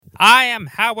I am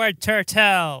Howard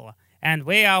Turtle, and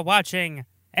we are watching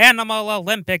Animal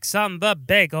Olympics on the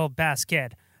Bagel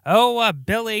Basket. Oh, a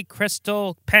Billy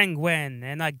Crystal penguin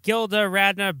and a Gilda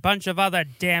Radner bunch of other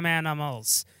damn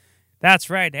animals. That's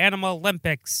right, Animal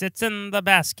Olympics. It's in the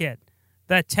basket.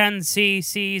 The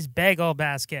 10cc's Bagel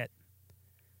Basket.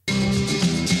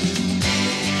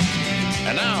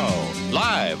 And now,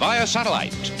 live via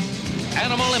satellite,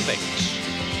 Animal Olympics.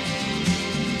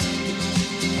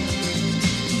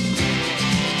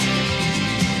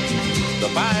 The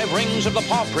 5 rings of the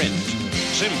paw print,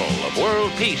 symbol of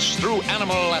world peace through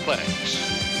animal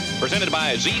athletics. Presented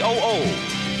by ZOO,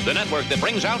 the network that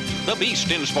brings out the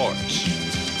beast in sports.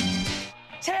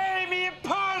 Tear me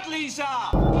apart, Lisa!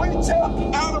 We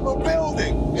jumped out of a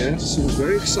building! Yes, it was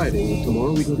very exciting.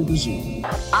 Tomorrow we go to the zoo.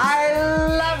 I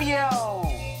love you!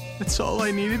 That's all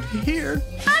I needed to hear.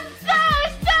 I'm so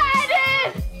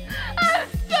excited! I'm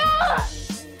so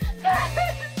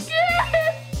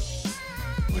scared!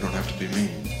 We don't have to be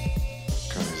mean.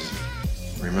 Because,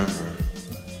 remember,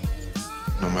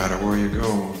 no matter where you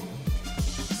go,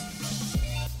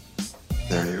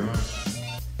 there you are.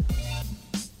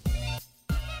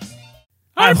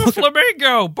 I'm a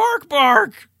flamingo! Bark,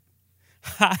 bark!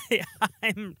 Hi,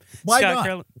 I'm Why Scott not?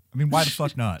 Curlin. I mean, why the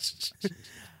fuck not?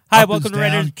 Hi, Up welcome is to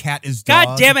Raiders. down, cat is dog.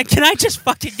 God damn it, can I just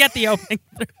fucking get the opening?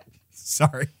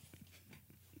 Sorry.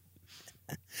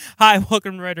 Hi,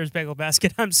 welcome to Raiders Bagel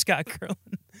Basket. I'm Scott Curlin.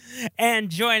 And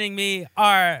joining me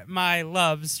are my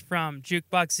loves from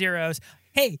Jukebox Zeros.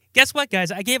 Hey, guess what,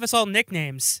 guys? I gave us all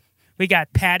nicknames. We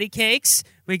got Patty Cakes,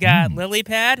 we got Lily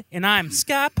Pad, and I'm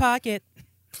Scott Pocket.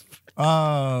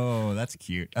 Oh, that's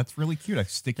cute. That's really cute. I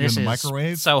stick you in the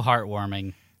microwave, So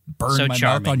heartwarming. burn so my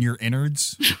charming. mouth on your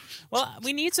innards. Well,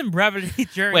 we need some brevity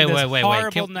during Wait, this wait.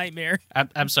 horrible nightmare.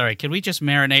 I'm sorry, can we just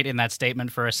marinate in that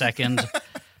statement for a second?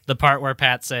 The part where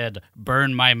Pat said,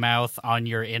 burn my mouth on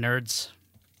your innards.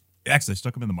 Actually, I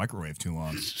stuck him in the microwave too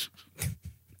long.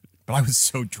 But I was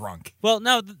so drunk. Well,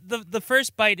 no, the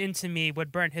first bite into me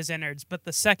would burn his innards, but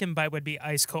the second bite would be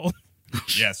ice cold.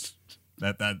 Yes.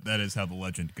 That is how the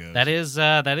legend goes. That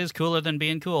is cooler than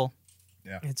being cool.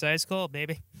 Yeah. It's ice cold,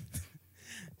 baby.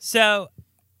 So,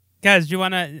 guys, do you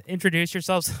want to introduce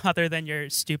yourselves other than your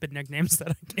stupid nicknames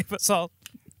that I gave us all?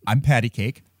 I'm Patty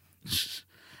Cake.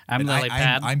 I'm and Lily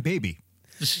Pad. I'm Baby.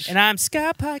 And I'm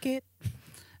Scott Pocket.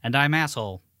 And I'm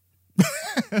asshole.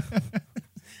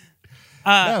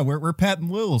 Yeah, we're Pat and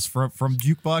Lils from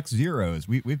Jukebox Zeros.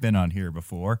 We've been on here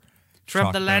before. From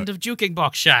Talked the land about- of Juking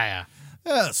Boxshire.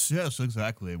 Yes,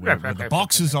 exactly. Where the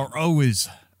boxes are always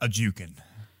a juking.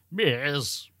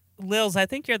 Yes. Lils, I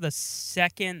think you're the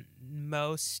second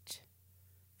most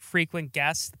frequent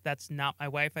guest that's not my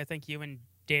wife. I think you and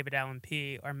David Allen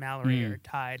P. or Mallory are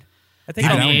tied. I think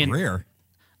David I Allen mean- Greer.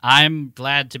 I'm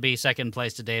glad to be second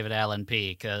place to David Allen P.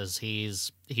 because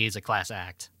he's a class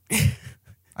act.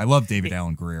 I love David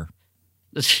Allen Greer.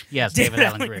 Yes, David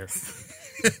Allen Greer.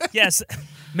 yes,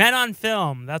 Men on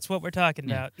Film. That's what we're talking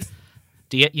about.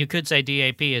 You could say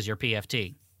DAP is your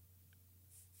PFT.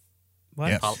 What?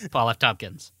 Yes. Paul F.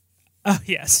 Tompkins. Oh,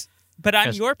 yes. But I'm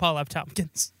Yes. your Paul F.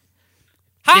 Tompkins.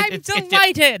 I'm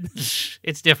delighted.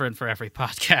 It's different for every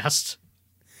podcast.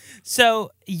 So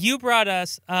you brought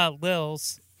us,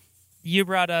 Lils, you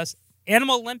brought us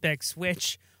Animal Olympics,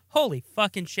 which, holy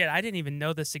fucking shit, I didn't even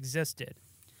know this existed.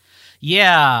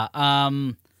 Yeah,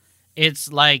 it's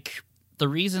like the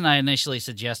reason I initially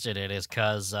suggested it is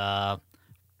because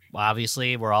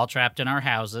obviously we're all trapped in our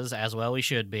houses, as well we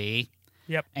should be.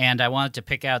 Yep. And I wanted to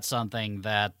pick out something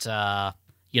that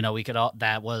we could all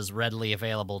that was readily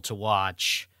available to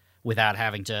watch without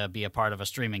having to be a part of a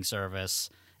streaming service.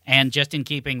 And just in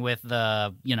keeping with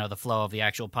the flow of the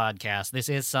actual podcast, this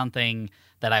is something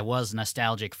that I was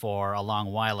nostalgic for a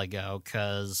long while ago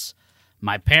because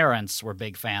my parents were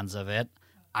big fans of it.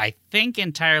 I think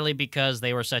entirely because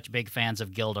they were such big fans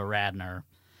of Gilda Radner.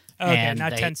 Okay, And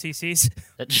not they- 10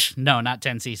 cc's. No, not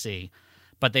 10cc.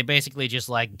 But they basically just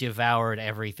devoured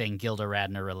everything Gilda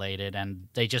Radner related, and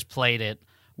they just played it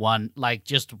one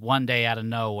day out of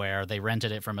nowhere. They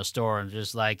rented it from a store and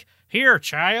just here,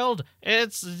 child,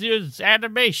 it's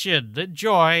animation,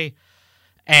 enjoy.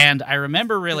 And I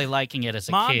remember really liking it as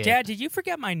a Mom, kid. Dad, did you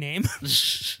forget my name?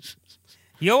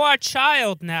 You are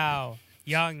child now,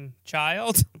 young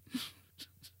child.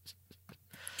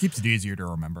 Keeps it easier to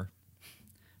remember.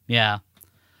 Yeah.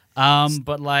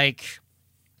 But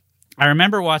I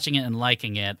remember watching it and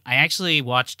liking it. I actually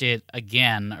watched it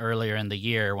again earlier in the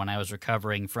year when I was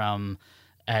recovering from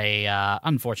a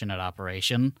unfortunate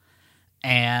operation.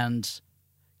 And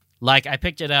I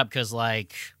picked it up because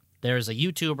there's a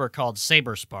YouTuber called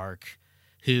Saberspark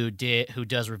who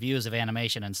does reviews of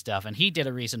animation and stuff, and he did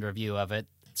a recent review of it.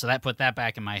 So that put that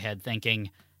back in my head, thinking,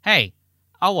 hey,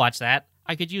 I'll watch that.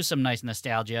 I could use some nice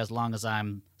nostalgia as long as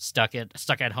I'm stuck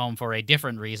at home for a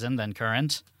different reason than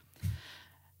current.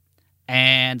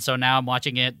 And so now I'm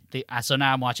watching it.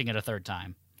 I'm watching it a third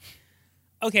time.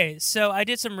 Okay, so I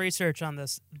did some research on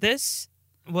this. This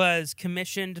was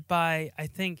commissioned by, I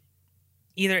think,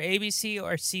 either ABC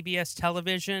or CBS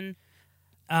Television.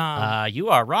 You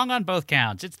are wrong on both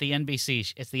counts. It's the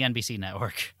NBC. It's the NBC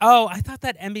network. Oh, I thought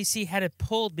that NBC had it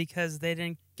pulled because they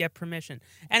didn't get permission.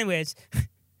 Anyways,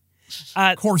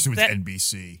 of course it was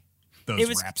NBC.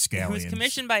 Those rapscallions. It was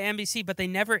commissioned by NBC, but they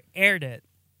never aired it,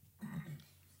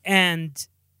 and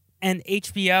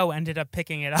HBO ended up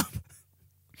picking it up,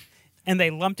 and they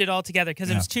lumped it all together because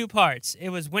it was two parts. It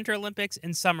was Winter Olympics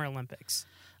and Summer Olympics.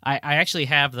 I actually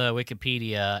have the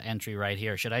Wikipedia entry right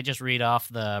here. Should I just read off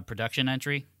the production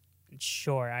entry?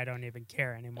 Sure, I don't even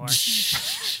care anymore.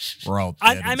 We're all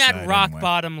dead I'm at rock anyway.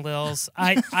 bottom, Lils.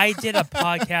 I did a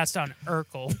podcast on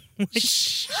Urkel.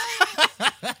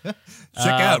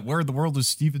 Check out Where in the World is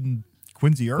Stephen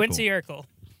Quincy Urkel? Quincy Urkel.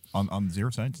 On Zero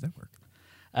Science Network.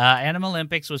 Animal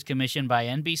Olympics was commissioned by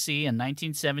NBC in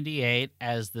 1978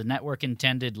 as the network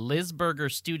intended Liz Berger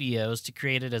Studios to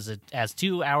create it as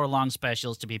 2 hour-long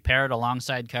specials to be paired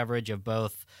alongside coverage of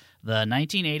both the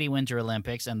 1980 Winter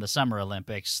Olympics and the Summer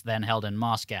Olympics, then held in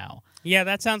Moscow. Yeah,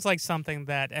 that sounds like something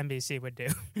that NBC would do.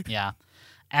 Yeah.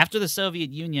 After the Soviet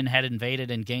Union had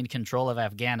invaded and gained control of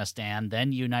Afghanistan,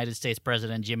 then United States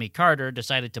President Jimmy Carter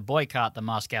decided to boycott the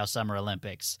Moscow Summer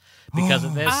Olympics. Because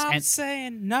of this, I'm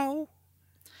saying no.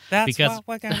 That's what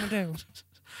we're going to do.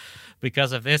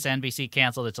 Because of this, NBC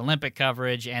canceled its Olympic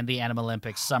coverage and the Animal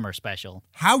Olympics summer special.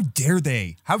 How dare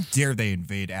they? How dare they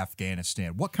invade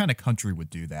Afghanistan? What kind of country would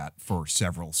do that for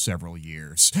several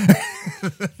years?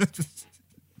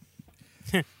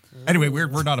 Anyway,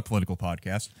 we're not a political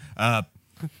podcast.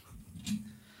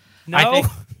 No,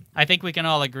 I think we can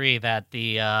all agree that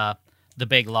the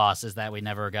big loss is that we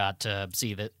never got to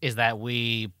see that. Is that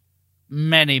we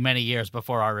many years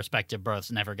before our respective births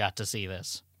never got to see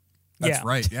this. That's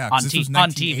right. Yeah, on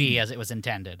TV as it was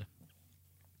intended.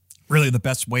 Really, the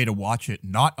best way to watch it,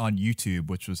 not on YouTube,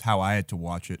 which was how I had to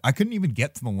watch it. I couldn't even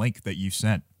get to the link that you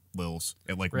sent, Lils.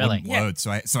 It wouldn't load, so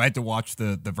I had to watch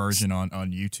the version on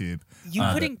YouTube. You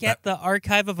couldn't get the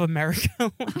Archive of America.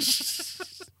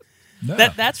 No.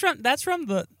 That's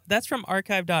from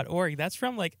archive.org. That's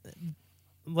from like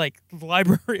the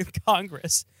Library of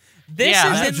Congress. This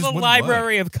is in the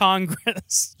Library of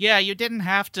Congress. Yeah, you didn't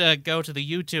have to go to the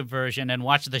YouTube version and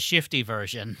watch the shifty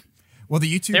version. Well, the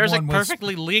YouTube There's one a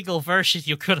perfectly legal version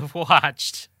you could have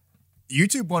watched.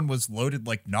 YouTube one was loaded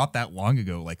not that long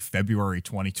ago, like February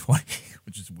 2020,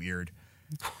 which is weird.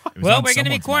 Well, we're going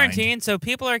to be quarantined, so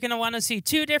people are going to want to see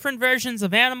two different versions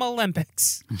of Animal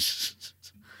Olympics.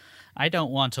 I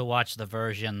don't want to watch the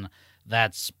version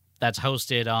that's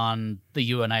hosted on the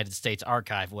United States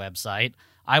Archive website.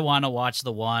 I want to watch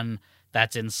the one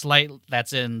that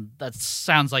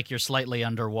sounds like you're slightly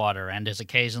underwater and is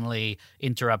occasionally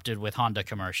interrupted with Honda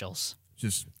commercials.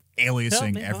 Just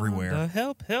aliasing everywhere.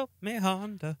 Honda, help me,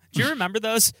 Honda. Do you remember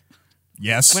those?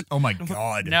 Yes. Oh my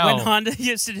God. No. When Honda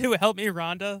used to do "Help Me,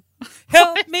 Rhonda."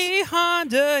 Help me,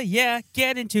 Honda. Yeah,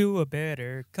 get into a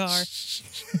better car.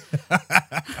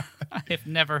 I've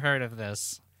never heard of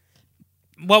this.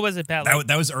 What was it, Pat?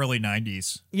 That was early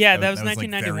 90s. Yeah, that was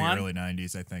 1991. very early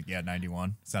 90s, I think. Yeah,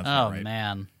 91. Sounds Oh, right.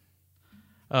 man.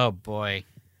 Oh, boy.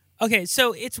 Okay,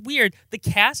 so it's weird. The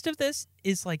cast of this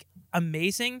is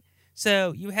amazing.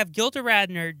 So you have Gilda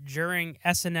Radner during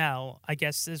SNL, I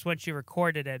guess is when she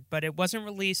recorded it, but it wasn't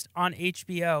released on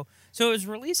HBO. So it was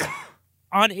released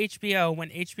on HBO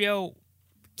when HBO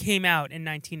came out in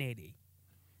 1980.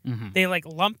 Mm-hmm. They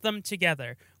lumped them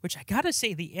together, which I gotta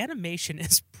say the animation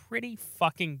is pretty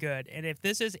fucking good. And if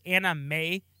this is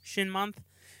Animation Month,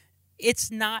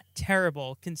 it's not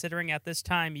terrible considering at this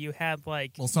time you had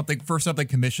something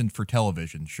commissioned for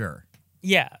television, sure.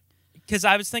 Yeah, because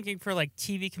I was thinking for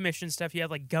TV commission stuff, you have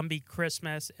Gumby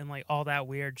Christmas and all that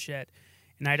weird shit.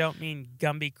 And I don't mean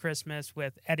Gumby Christmas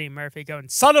with Eddie Murphy going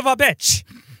 "son of a bitch."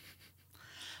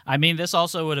 I mean, this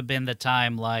also would have been the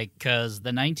time, because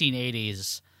the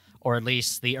 1980s, or at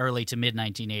least the early to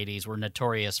mid-1980s, were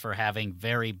notorious for having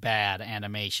very bad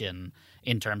animation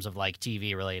in terms of,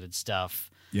 TV-related stuff.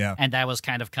 Yeah. And that was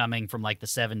kind of coming from, the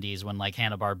 70s when,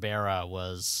 Hanna-Barbera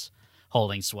was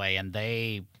holding sway, and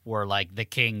they were, the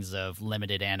kings of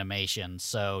limited animation.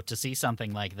 So to see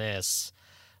something like this,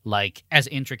 as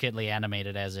intricately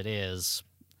animated as it is,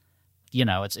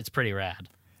 it's pretty rad.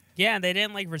 Yeah, they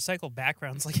didn't recycle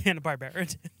backgrounds like Hanna-Barbera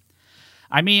did.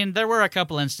 I mean, there were a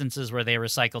couple instances where they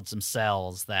recycled some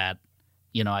cells that,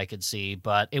 I could see,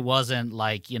 but it wasn't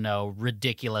like,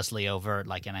 ridiculously overt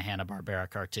like in a Hanna-Barbera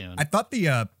cartoon. I thought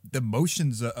the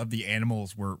motions of the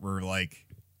animals were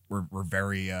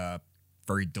very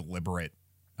very deliberate.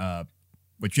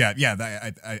 Which I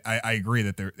agree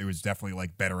that there was definitely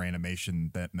like better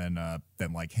animation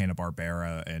than like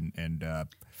Hanna-Barbera and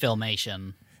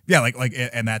Filmation. Yeah, like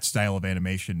and that style of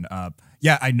animation.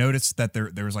 I noticed that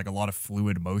there was like a lot of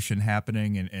fluid motion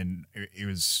happening, and it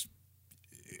was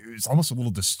almost a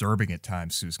little disturbing at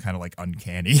times. It was kind of like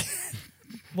uncanny.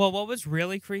 Well, what was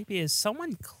really creepy is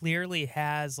someone clearly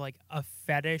has like a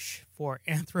fetish for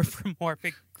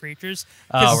anthropomorphic creatures.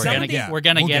 Oh, we're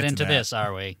gonna get into this,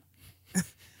 are we?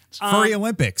 Furry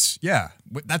Olympics. Yeah,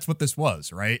 that's what this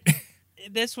was, right?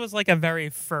 This was like a very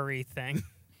furry thing.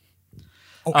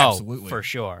 Oh, absolutely. For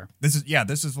sure. This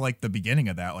is like the beginning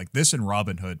of that. Like this and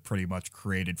Robin Hood pretty much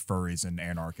created furries and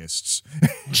anarchists.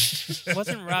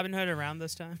 Wasn't Robin Hood around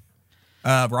this time?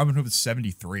 Robin Hood was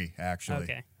 73, actually.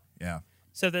 Okay. Yeah.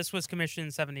 So this was commissioned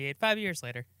in 78, 5 years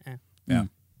later. Yeah.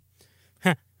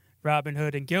 Robin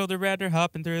Hood and Gilda Radner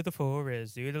hopping through the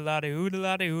forest. Oodalada,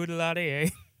 oodalada, oodalada, eh.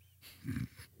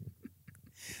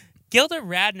 Gilda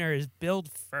Radner is billed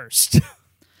first.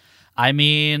 I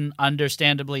mean,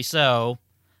 understandably so.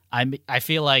 I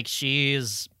feel like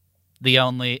she's the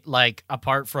only, like,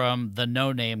 apart from the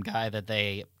no-name guy that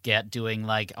they get doing,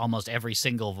 like, almost every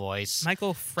single voice.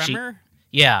 Michael Fremer?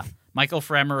 Michael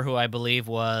Fremer, who I believe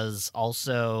was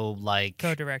also, like...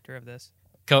 co-director of this.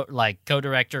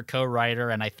 Co-director, co-writer,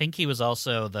 and I think he was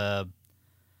also the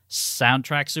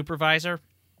soundtrack supervisor.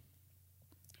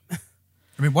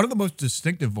 I mean, one of the most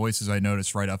distinctive voices I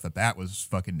noticed right off the bat was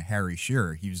fucking Harry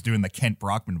Shearer. He was doing the Kent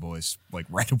Brockman voice, like,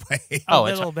 right away. A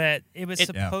little bit. It was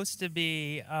supposed to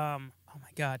be, oh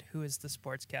my God, who is the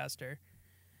sportscaster?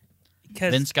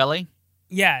 Vin Scully?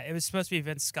 Yeah, it was supposed to be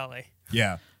Vince Scully.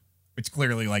 Yeah. It's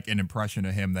clearly, like, an impression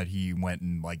of him that he went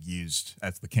and, like, used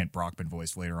as the Kent Brockman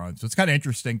voice later on. So it's kind of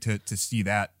interesting to see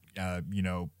that,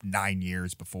 9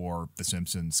 years before The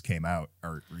Simpsons came out,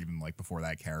 or even, like, before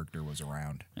that character was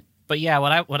around. But yeah,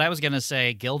 what I was gonna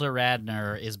say, Gilda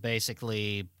Radner is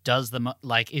basically is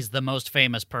the most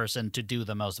famous person to do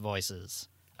the most voices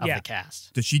of the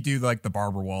cast. Does she do like the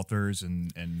Barbara Walters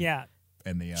and yeah,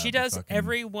 and the she does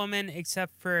every woman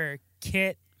except for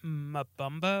Kit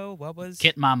Mabumbo. What was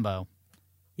Kit Mambo?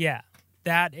 Yeah,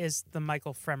 that is the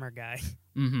Michael Fremer guy.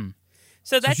 Mm-hmm.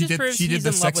 So that just proves she did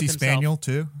the Sexy Spaniel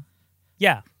too.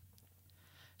 Yeah.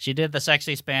 She did the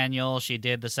Sexy Spaniel. She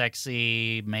did the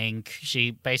Sexy Mink. She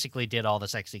basically did all the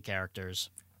sexy characters.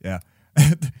 Yeah.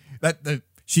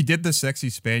 She did the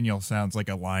Sexy Spaniel sounds like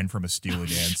a line from a Steely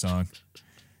Dan song.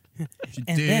 She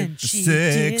did the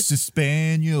Sexy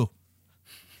Spaniel.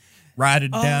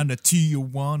 Riding down to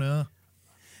Tijuana.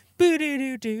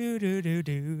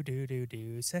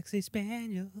 Boo-doo-doo-doo-doo-doo-doo-doo-doo. Sexy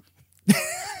Spaniel.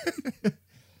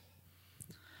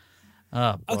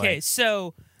 Oh, boy. Okay,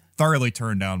 so... Thoroughly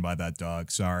turned down by that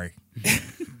dog. Sorry.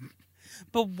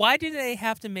 But why do they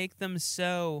have to make them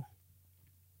so,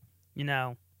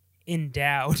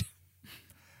 endowed?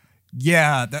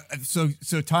 Yeah. So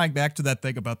tying back to that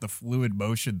thing about the fluid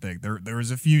motion thing, there was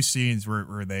a few scenes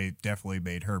where they definitely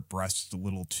made her breasts a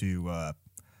little too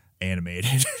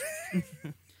animated.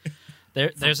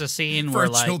 There's a scene for where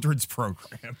a children's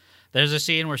program. There's a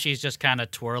scene where she's just kind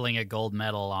of twirling a gold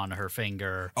medal on her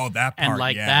finger. Oh, that part,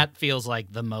 and that feels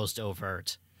like the most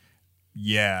overt.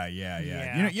 Yeah.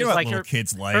 You know what like little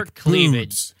kids like? Her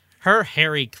cleavage, her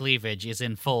hairy cleavage is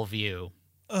in full view.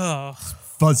 Oh,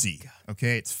 fuzzy.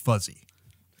 Okay, it's fuzzy.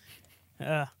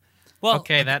 Well,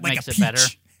 okay, that like makes it better.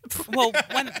 Well,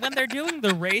 when they're doing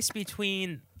the race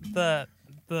between the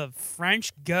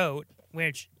French goat,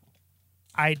 which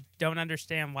I don't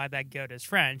understand why that goat is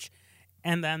French,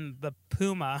 and then the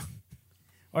puma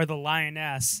or the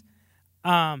lioness,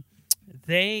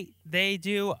 they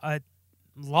do a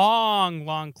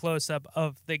long close up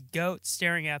of the goat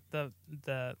staring at the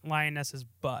lioness's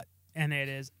butt, and it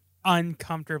is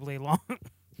uncomfortably long.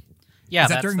 Yeah, is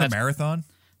that during the marathon?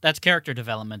 That's character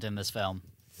development in this film.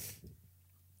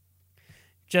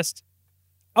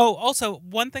 Also,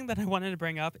 one thing that I wanted to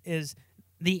bring up is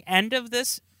the end of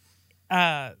this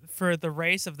for the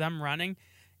race of them running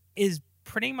is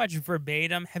pretty much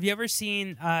verbatim. Have you ever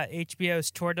seen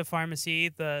HBO's Tour de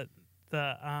Pharmacie, the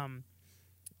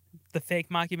fake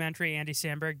mockumentary Andy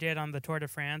Samberg did on the Tour de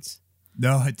France?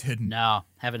 No, I didn't. No,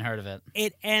 haven't heard of it.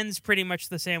 It ends pretty much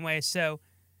the same way. So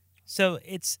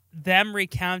it's them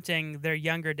recounting their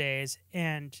younger days,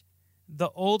 and the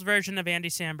old version of Andy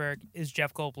Samberg is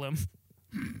Jeff Goldblum.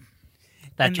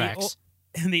 That tracks.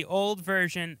 And the old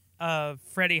version of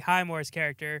Freddie Highmore's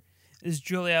character is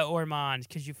Julia Ormond,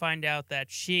 because you find out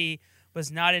that she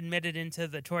was not admitted into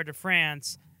the Tour de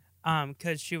France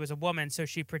because she was a woman, so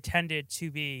she pretended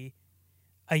to be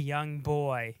a young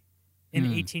boy, an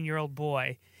 18-year-old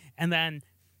boy. And then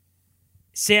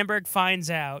Sandberg finds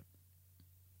out,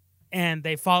 and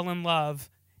they fall in love,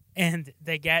 and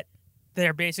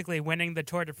they're basically winning the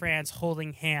Tour de France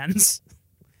holding hands,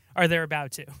 or they're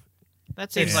about to.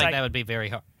 That seems like that would be very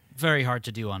hard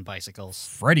to do on bicycles.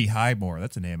 Freddie Highmore,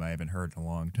 that's a name I haven't heard in a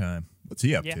long time. What's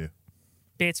he up to?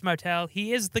 Bates Motel.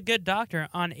 He is the Good Doctor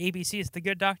on ABC. It's the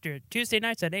Good Doctor, Tuesday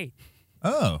nights at 8.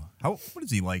 Oh, what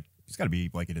is he like? He's got to be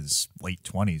like in his late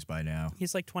 20s by now.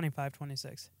 He's like 25,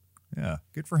 26. Yeah,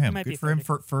 good for him. Good for him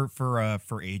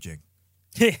for aging.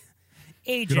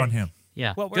 Aging. Good on him.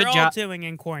 Yeah, what we're all doing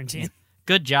in quarantine.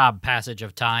 Good job, passage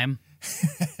of time.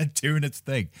 Doing its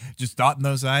thing. Just dotting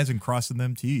those I's and crossing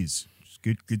them T's. Just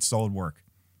good solid work.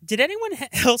 Did anyone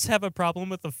else have a problem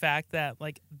with the fact that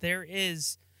like there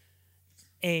is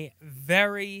a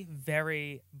very,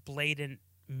 very blatant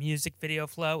music video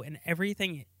flow and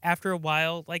everything after a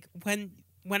while? Like when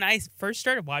I first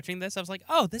started watching this, I was like,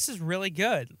 oh, this is really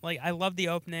good. Like I love the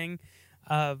opening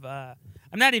of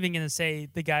I'm not even going to say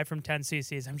the guy from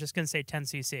 10cc's. I'm just going to say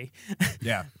 10cc.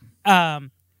 Yeah.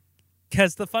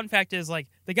 Because the fun fact is, like,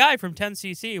 the guy from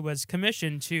 10cc was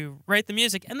commissioned to write the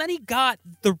music, and then he got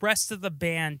the rest of the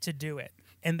band to do it,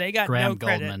 and they got Graham no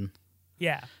credit. Goldman.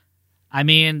 Yeah. I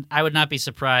mean, I would not be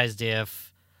surprised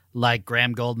if, like,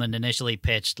 Graham Goldman initially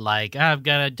pitched, like, I've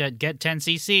got to get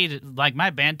 10cc, like, my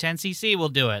band 10cc will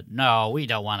do it. No, we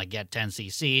don't want to get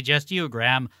 10cc, just you,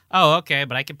 Graham. Oh, okay,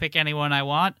 but I can pick anyone I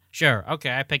want? Sure,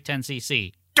 okay, I pick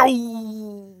 10cc.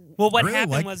 Well, what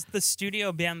happened was the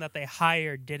studio band that they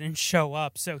hired didn't show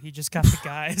up, so he just got the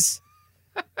guys.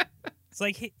 It's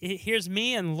like, here's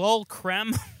me and Lol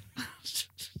Creme.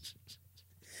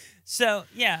 So,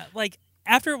 yeah, like,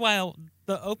 after a while,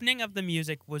 the opening of the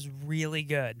music was really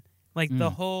good. Like,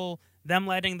 the whole, them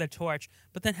lighting the torch.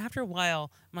 But then after a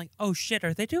while, I'm like, oh, shit,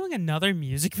 are they doing another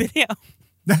music video?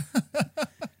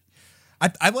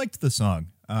 I liked the song.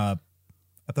 I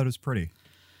thought it was pretty.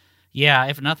 Yeah,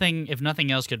 if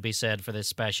nothing else could be said for this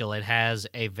special, it has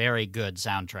a very good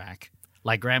soundtrack.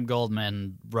 Like, Graham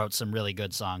Goldman wrote some really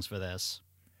good songs for this.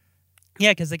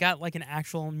 Yeah, because they got, like, an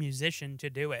actual musician to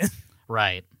do it.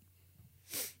 Right.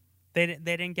 They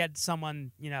didn't get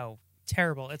someone,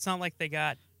 terrible. It's not like they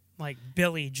got, like,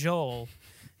 Billy Joel,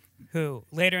 who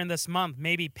later in this month,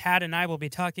 maybe Pat and I will be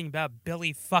talking about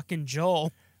Billy fucking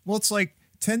Joel. Well, it's like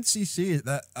 10cc,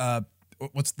 that,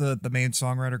 what's the main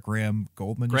songwriter? Graham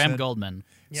Goldman? Graham Goldman.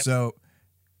 Yep. So,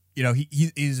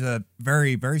 he's a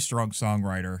very, very strong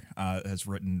songwriter, has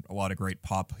written a lot of great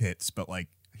pop hits, but, like,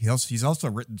 he's also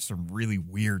written some really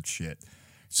weird shit.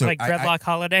 So like Dreadlock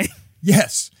Holiday?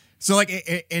 Yes. So, like,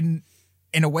 in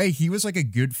a way, he was, like, a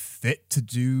good fit to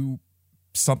do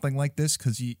something like this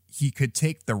because he could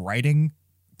take the writing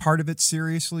part of it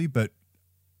seriously, but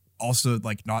also,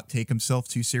 like, not take himself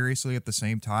too seriously at the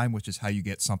same time, which is how you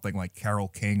get something like Carole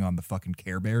King on the fucking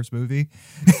Care Bears movie.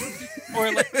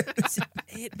 Or, like,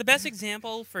 the best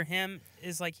example for him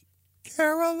is, like,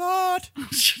 Care-a-Lot.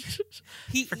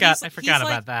 I forgot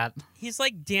about that. He's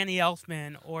like Danny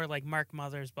Elfman or, like, Mark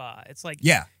Mothersbaugh. It's like,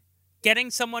 yeah,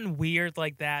 getting someone weird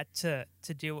like that to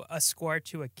do a score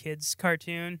to a kid's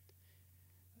cartoon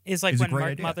is like when Mark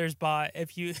idea. Mothersbaugh,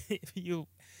 if you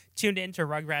tuned into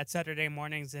Rugrats Saturday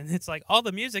mornings and it's like all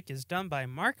the music is done by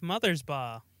Mark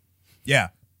Mothersbaugh. Yeah.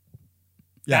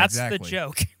 That's exactly. the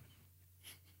joke.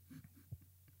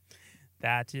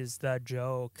 That is the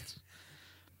joke.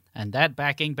 And that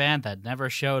backing band that never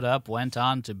showed up went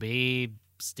on to be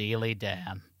Steely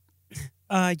Dan.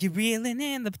 You reeling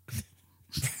in the...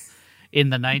 in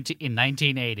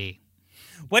 1980.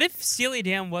 What if Steely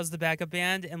Dan was the backup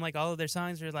band and, like, all of their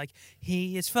songs were like,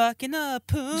 he is fucking a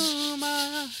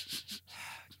Puma.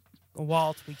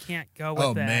 Walt, we can't go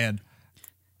with that. Oh, man.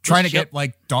 Trying to get,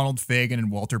 like, Donald Fagen and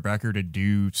Walter Becker to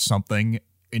do something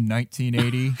in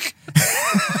 1980.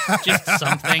 Just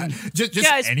something. just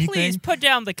Guys, anything. please put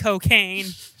down the cocaine.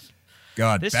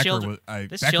 God, This Becker children- was,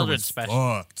 this Becker children's was special-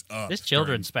 fucked up. This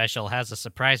children's special has a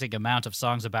surprising amount of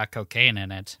songs about cocaine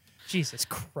in it. Jesus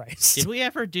Christ. Did we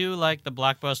ever do, like, the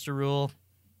Blockbuster rule?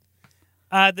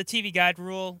 The TV Guide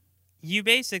rule, you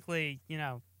basically,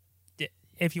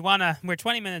 if you want to, we're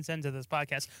 20 minutes into this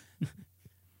podcast.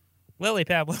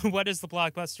 Lilypad, what is the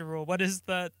Blockbuster rule? What is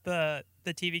the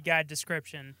TV Guide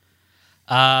description?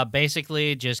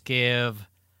 Basically, just give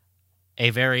a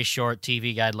very short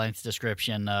TV Guide length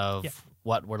description of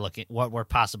what we're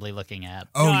possibly looking at.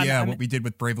 Oh, No, yeah, what we did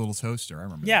with Brave Little Toaster. I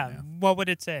remember Yeah, that now. what would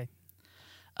it say?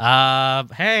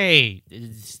 Hey,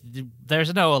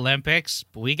 there's no Olympics.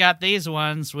 We got these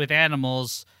ones with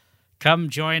animals. Come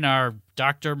join our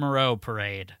Dr. Moreau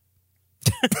parade.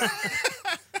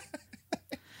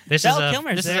 Val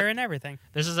Kilmer's there and everything.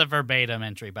 This is a verbatim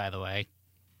entry, by the way.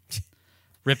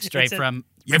 Ripped straight from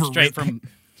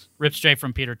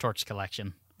Peter Tork's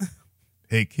collection.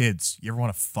 Hey kids, you ever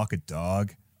want to fuck a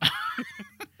dog?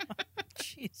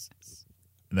 Jesus.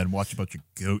 And then watch a bunch of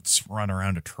goats run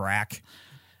around a track.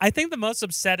 I think the most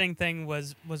upsetting thing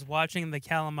was watching the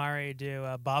calamari do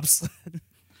bobsled.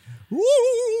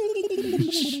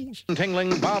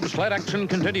 Tingling bobsled action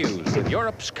continues with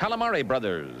Europe's Calamari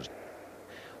Brothers.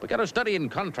 We got a study in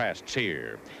contrasts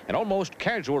here, an almost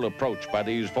casual approach by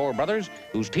these four brothers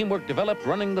whose teamwork developed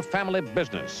running the family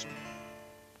business.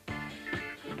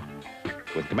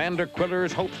 With Commander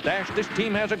Quiller's hopes dashed, this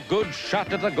team has a good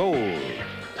shot at the goal.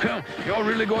 You're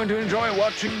really going to enjoy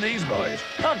watching these boys.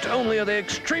 Not only are they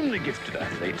extremely gifted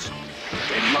athletes,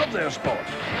 they love their sport.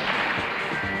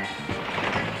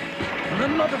 And they're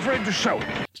not afraid to show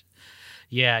it.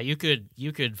 Yeah, you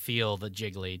could feel the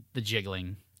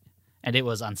jiggling, and it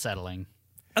was unsettling.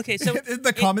 Okay, so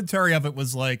the commentary of it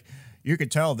was like, you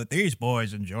could tell that these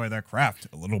boys enjoy their craft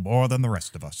a little more than the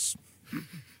rest of us.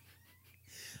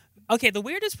 Okay, the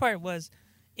weirdest part was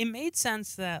it made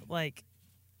sense that like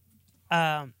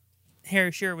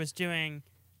Harry Shearer was doing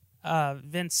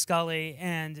Vince Scully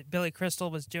and Billy Crystal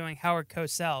was doing Howard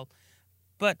Cosell,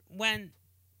 but when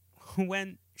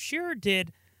Shearer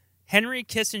did Henry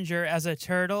Kissinger as a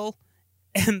turtle,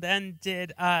 and then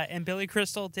and Billy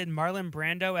Crystal did Marlon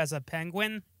Brando as a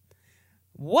penguin,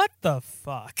 what the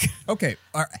fuck? Okay,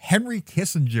 Henry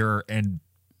Kissinger and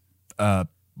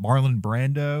Marlon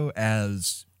Brando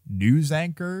as news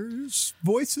anchors'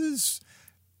 voices,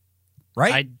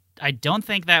 right? I don't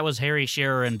think that was Harry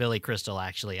Shearer and Billy Crystal.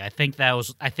 Actually, I think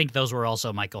those were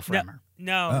also Michael Fremer.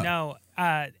 No.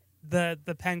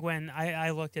 The penguin.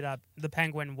 I looked it up. The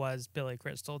penguin was Billy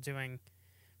Crystal doing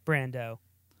Brando.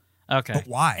 Okay, but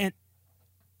why?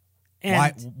 And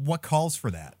why? What calls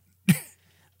for that?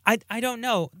 I don't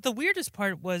know. The weirdest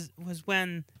part was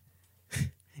when,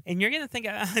 and you're gonna think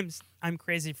I'm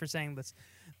crazy for saying this.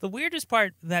 The weirdest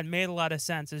part that made a lot of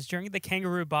sense is during the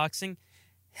kangaroo boxing,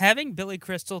 having Billy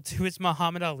Crystal do his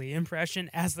Muhammad Ali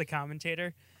impression as the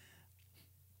commentator.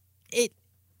 It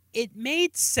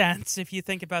made sense if you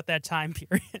think about that time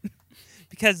period.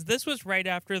 Because this was right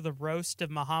after the roast of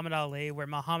Muhammad Ali, where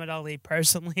Muhammad Ali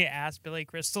personally asked Billy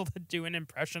Crystal to do an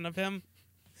impression of him.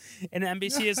 And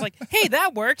NBC is like, hey,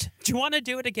 that worked. Do you want to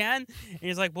do it again? And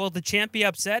he's like, will the champ be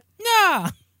upset?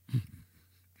 Nah.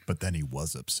 But then he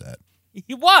was upset.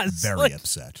 He was. Very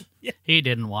upset. Yeah. He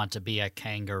didn't want to be a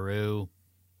kangaroo.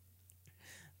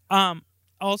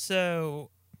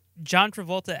 Also, John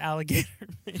Travolta alligator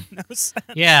made no sense.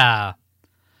 Yeah.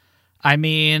 I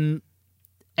mean,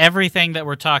 everything that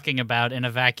we're talking about in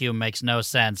a vacuum makes no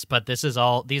sense, but these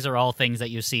are all things that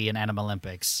you see in Animal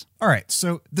Olympics. All right,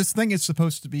 so this thing is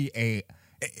supposed to be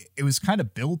it was kind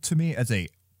of billed to me as a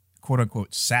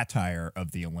quote-unquote satire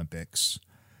of the Olympics.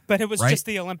 But it was just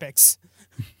the Olympics.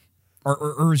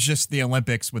 Or it was just the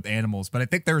Olympics with animals, but I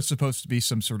think there was supposed to be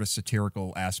some sort of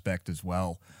satirical aspect as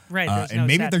well. Right, and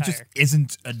maybe there just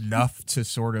isn't enough to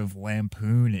sort of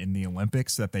lampoon in the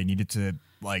Olympics that they needed to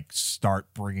like start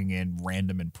bringing in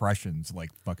random impressions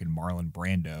like fucking Marlon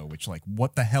Brando, which like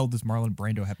what the hell does Marlon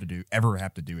Brando ever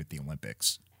have to do at the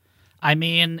Olympics? I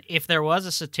mean, if there was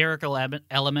a satirical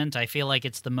element, I feel like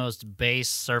it's the most base,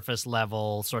 surface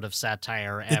level sort of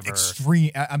satire ever. Extreme.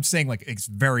 I'm saying like it's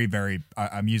very, very.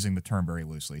 I'm using the term very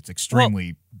loosely. It's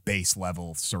extremely base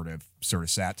level sort of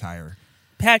satire.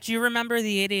 Pat, do you remember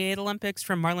the '88 Olympics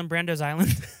from Marlon Brando's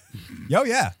Island? Oh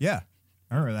yeah.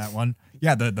 I remember that one.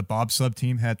 Yeah, the bobsled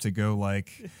team had to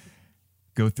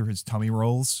go through his tummy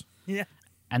rolls. Yeah,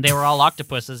 and they were all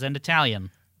octopuses and Italian.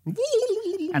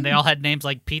 And they all had names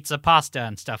like pizza, pasta,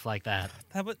 and stuff like that.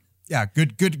 Yeah,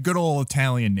 good old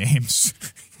Italian names.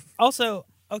 Also,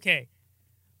 okay,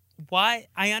 why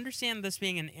I understand this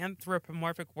being an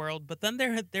anthropomorphic world, but then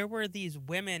there were these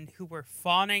women who were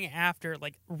fawning after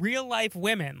like real life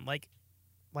women, like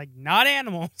not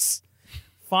animals,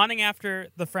 fawning after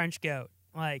the French goat.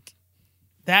 Like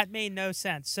that made no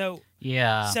sense. So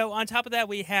yeah. So on top of that,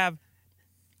 we have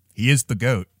he is the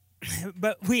goat.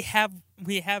 But we have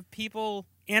people,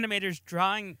 animators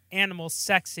drawing animals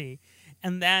sexy,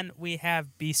 and then we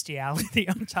have bestiality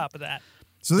on top of that.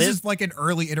 So this is like an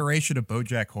early iteration of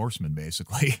BoJack Horseman,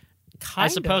 basically. I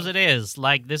suppose it is.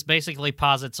 Like, this basically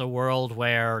posits a world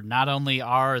where not only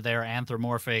are there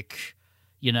anthropomorphic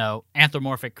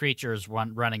creatures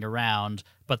running around,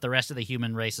 but the rest of the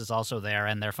human race is also there,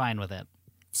 and they're fine with it.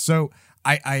 So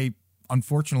I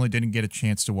unfortunately didn't get a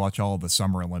chance to watch all of the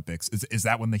Summer Olympics. Is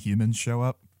that when the humans show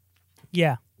up?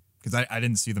 Yeah. Because I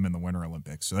didn't see them in the Winter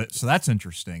Olympics. So that's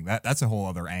interesting. That's a whole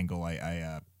other angle.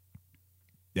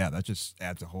 Yeah, that just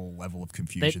adds a whole level of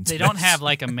confusion. They don't have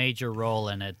like a major role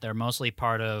in it. They're mostly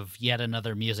part of yet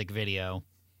another music video.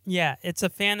 Yeah, it's a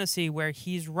fantasy where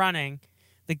he's running.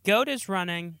 The goat is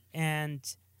running, and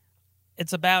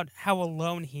it's about how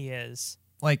alone he is.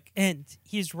 And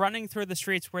he's running through the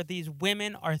streets where these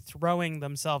women are throwing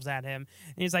themselves at him,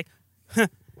 and he's like, no,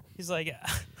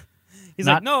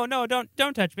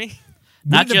 don't touch me.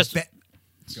 Not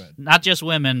just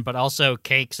women, but also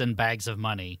cakes and bags of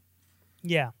money.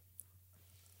 Yeah.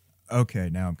 Okay,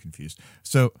 now I'm confused.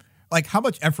 So, how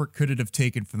much effort could it have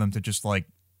taken for them to just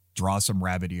draw some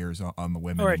rabbit ears on the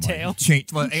women, or a and, tail,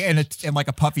 change and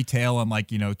a puffy tail,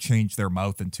 and change their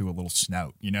mouth into a little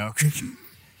snout?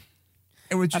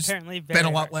 It would just apparently been a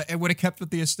lot. It would have kept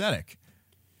with the aesthetic.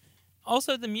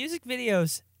 Also, the music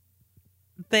videos,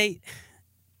 they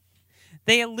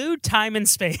elude time and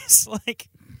space.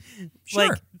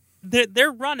 Sure.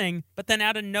 They're running, but then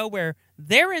out of nowhere,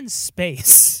 they're in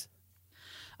space.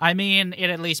 I mean,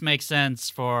 it at least makes sense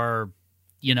for,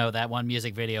 that one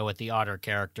music video with the otter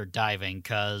character diving,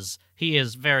 because he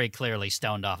is very clearly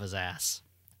stoned off his ass.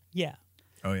 Yeah.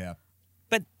 Oh, yeah.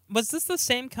 But was this the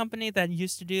same company that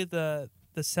used to do the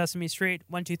Sesame Street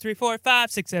 1, 2, 3, 4,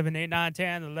 5, 6, 7, 8, 9,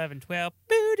 10, 11, 12?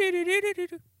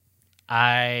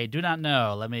 I do not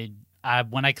know.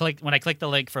 When I click the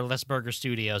link for Listburger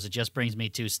Studios, it just brings me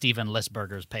to Steven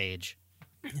Listburger's page.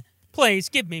 Please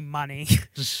give me money.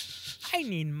 I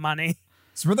need money.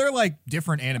 So were there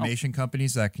different animation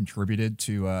companies that contributed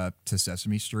to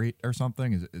Sesame Street or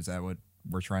something? Is that what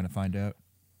we're trying to find out?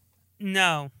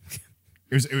 No.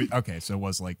 It was okay. So it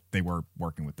was they were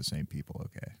working with the same people.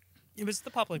 Okay. It was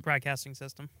the public broadcasting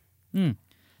system.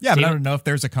 Yeah, but I don't know if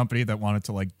there's a company that wanted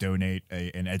to donate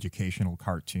an educational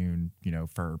cartoon,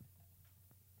 for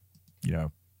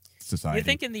society. You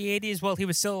think in the 80s, while he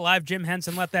was still alive, Jim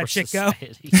Henson let that shit go?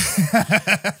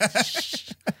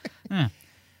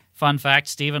 Fun fact,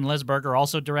 Steven Lisberger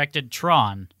also directed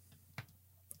Tron.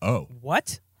 Oh.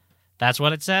 What? That's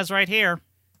what it says right here.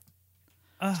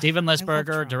 Steven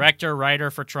Lisberger, director,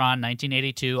 writer for Tron,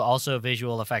 1982, also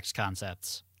visual effects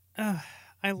concepts.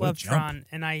 I love Tron,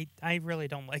 and I really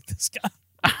don't like this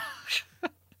guy.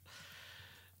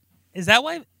 Is that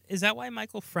why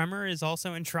Michael Fremer is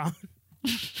also in Tron?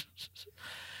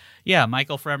 Yeah,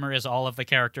 Michael Fremer is all of the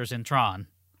characters in Tron.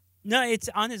 No, it's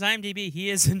on his IMDb. He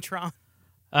is in Tron.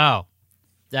 Oh,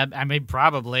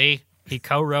 probably. He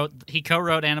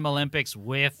co-wrote Animal Olympics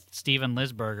with Steven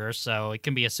Lisberger, so it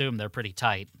can be assumed they're pretty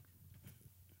tight.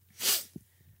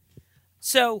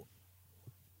 So,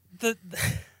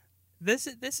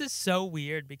 this is so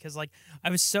weird because I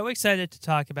was so excited to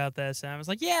talk about this, and I was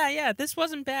like, yeah, this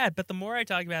wasn't bad. But the more I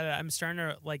talk about it, I'm starting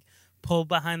to pull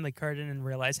behind the curtain and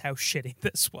realize how shitty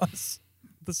this was.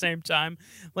 At the same time,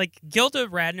 Gilda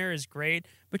Radner is great,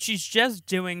 but she's just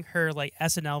doing her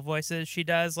SNL voices. She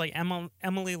does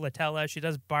Emily Latella. She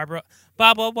does Barbara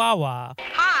Wawa.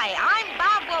 Hi, I'm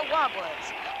Barbara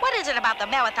Wobblers. What is it about the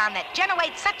marathon that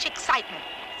generates such excitement?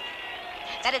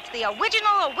 That it's the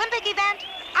original Olympic event?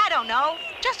 I don't know.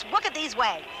 Just look at these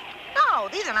wags. No,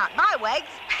 these are not my wags,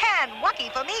 and lucky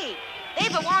for me. They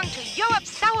belong to Europe's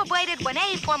celebrated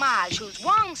Rene Fromage, whose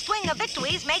long string of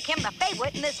victories make him the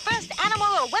favorite in this first Animal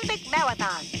Olympic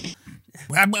marathon.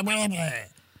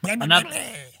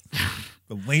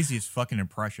 The laziest fucking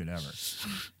impression ever.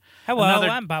 Hello,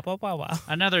 I'm Baba Wawa.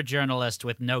 Another journalist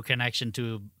with no connection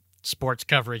to sports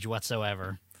coverage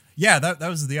whatsoever. Yeah, that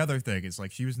was the other thing. It's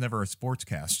she was never a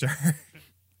sportscaster.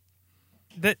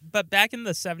 But back in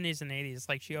the 70s and 80s,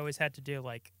 she always had to do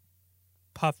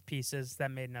puff pieces that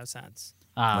made no sense.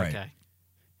 Ah, okay.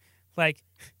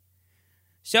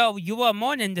 So you were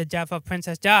mourning the death of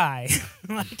Princess Di.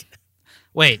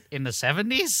 Wait, in the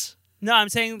 70s? No, I'm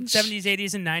saying 70s,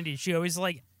 80s, and 90s. She always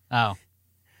Oh.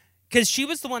 Because she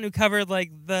was the one who covered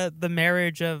the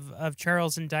marriage of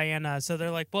Charles and Diana. So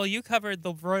they're well, you covered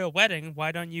the royal wedding.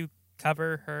 Why don't you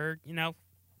cover her,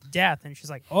 death? And she's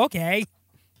like, okay.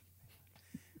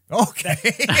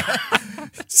 Okay.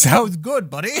 Sounds good,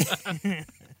 buddy.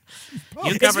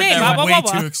 You covered their way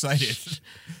too excited.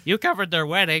 You covered their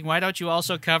wedding. Why don't you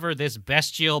also cover this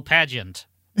bestial pageant?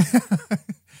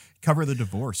 Cover the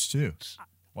divorce too.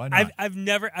 Why not? I've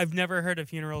never heard a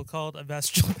funeral called a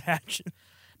bestial pageant.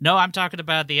 No, I'm talking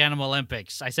about the Animal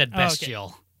Olympics. I said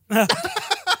bestial.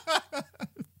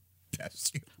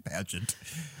 Bestial pageant.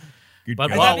 Good But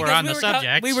God. while Because we're on the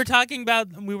subject, we were talking about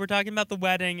the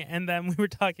wedding, and then we were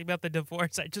talking about the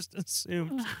divorce. I just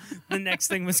assumed the next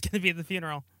thing was going to be the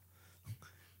funeral.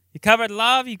 You covered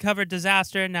love, you covered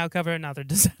disaster, now cover another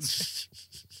disaster.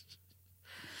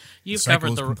 You've cycle covered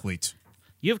is the complete.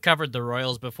 You've covered the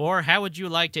Royals before. How would you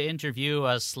like to interview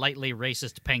a slightly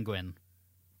racist penguin?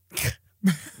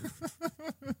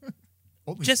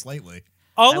 Only Just- slightly.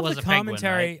 All That of was the a penguin,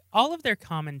 commentary, right? all of their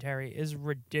commentary is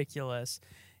ridiculous.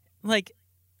 Like,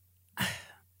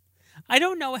 I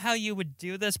don't know how you would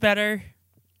do this better.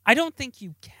 I don't think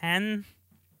you can.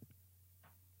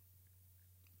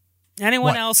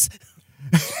 Anyone What? else?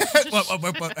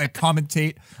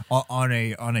 Commentate on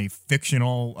a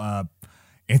fictional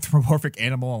anthropomorphic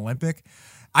animal Olympic.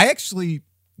 I actually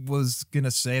was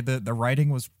gonna say that the writing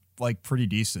was like pretty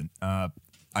decent. I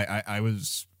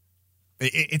was.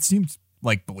 It seemed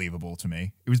like believable to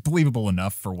me. It was believable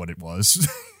enough for what it was.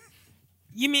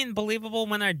 You mean believable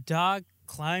when our dog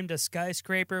climbed a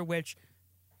skyscraper? Which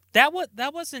that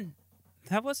wasn't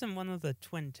one of the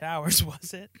Twin Towers,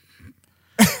 was it?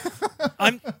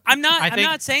 I'm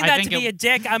not saying that to be a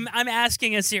dick. I'm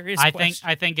asking a serious question.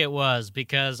 I think it was,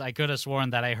 because I could have sworn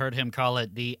that I heard him call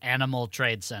it the Animal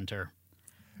Trade Center,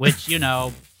 which,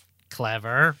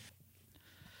 clever.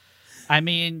 I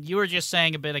mean, you were just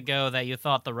saying a bit ago that you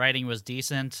thought the writing was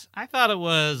decent. I thought it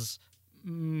was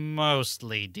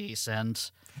mostly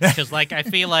decent, because I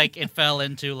feel like it fell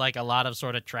into a lot of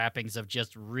sort of trappings of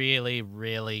just really,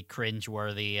 really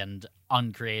cringeworthy and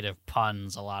uncreative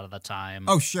puns a lot of the time.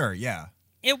 Oh, sure, yeah.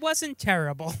 It wasn't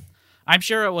terrible. I'm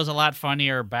sure it was a lot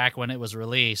funnier back when it was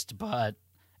released, but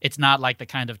it's not like the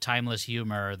kind of timeless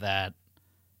humor that,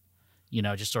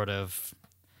 just sort of...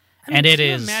 I mean, and it can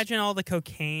you is... imagine all the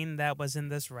cocaine that was in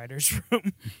this writer's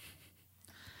room?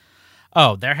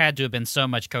 Oh, there had to have been so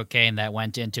much cocaine that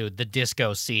went into the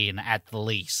disco scene at the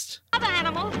least. Other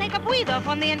animals take a breather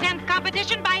from the intense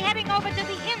competition by heading over to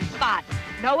the in spot,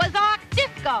 Noah's Ark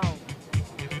Disco.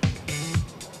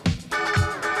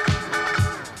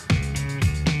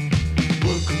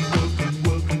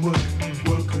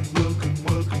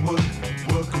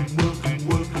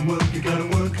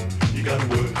 You gotta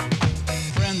work.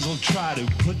 Friends will try to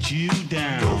put you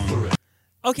down. Go for it.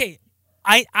 Okay,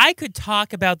 I could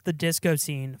talk about the disco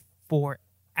scene for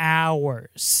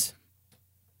hours.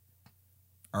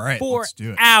 All right, For let's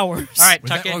do it. hours. All right, Was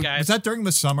tuck that, in, guys. Was that during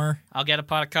the summer? I'll get a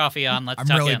pot of coffee on. Let's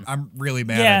tuck in. I'm really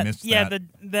mad I missed that.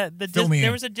 There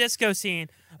in. was a disco scene.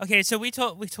 Okay, so we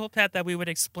told Pat that we would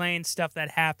explain stuff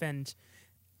that happened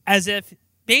as if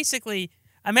basically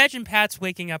imagine Pat's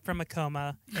waking up from a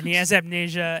coma and he has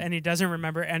amnesia and he doesn't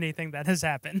remember anything that has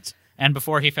happened. And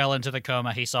before he fell into the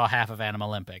coma, he saw half of Animal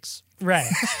Olympics. Right.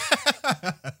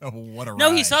 What a ride.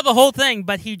 No, he saw the whole thing,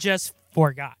 but he just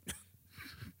forgot.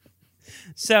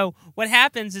 So what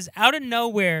happens is out of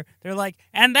nowhere, they're like,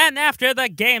 and then after the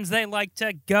games, they like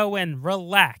to go and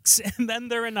relax. And then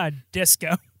they're in a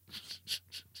disco.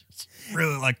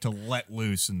 Really like to let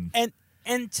loose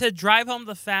And to drive home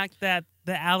the fact that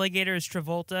the alligator is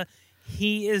Travolta,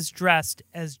 he is dressed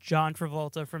as John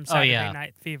Travolta from Saturday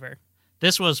Night Fever.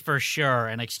 This was for sure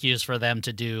an excuse for them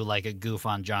to do a goof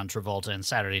on John Travolta in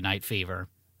Saturday Night Fever.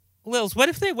 Lils, what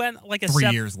if they went a 3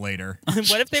 step... years later.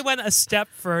 What if they went a step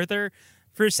further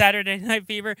for Saturday Night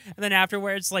Fever, and then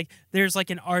afterwards, there's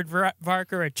an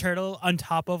aardvark or a turtle on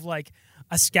top of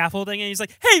a scaffolding, and he's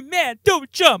like, "Hey man,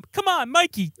 don't jump! Come on,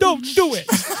 Mikey, don't do it!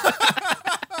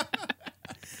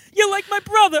 You're like my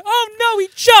brother! Oh no, he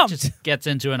jumped!" Just gets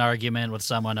into an argument with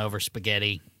someone over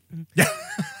spaghetti.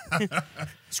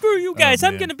 Screw you guys!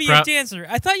 I'm man. gonna be a dancer.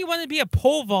 I thought you wanted to be a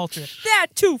pole vaulter. That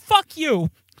too. Fuck you.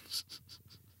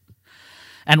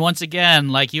 And once again,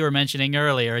 like you were mentioning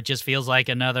earlier, it just feels like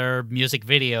another music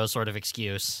video sort of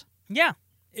excuse. Yeah,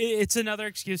 it's another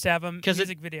excuse to have a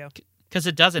music video. Because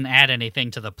it doesn't add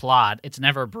anything to the plot. It's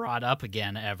never brought up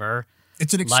again, ever.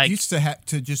 It's an excuse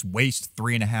to just waste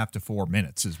 3.5 to 4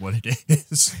 minutes is what it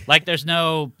is. There's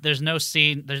no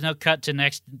scene, there's no cut to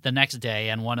the next day,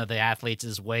 and one of the athletes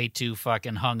is way too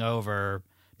fucking hungover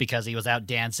because he was out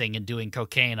dancing and doing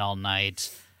cocaine all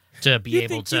night to be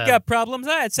able think to. You got problems?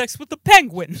 I had sex with the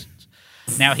penguin.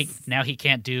 Now he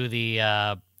can't do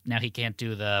the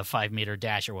 5-meter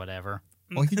dash or whatever.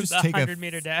 Well, you just the take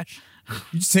 100-meter dash.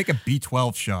 You just take a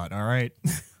B12 shot, all right?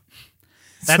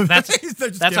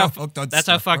 That's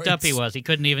how fucked up he was. He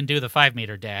couldn't even do the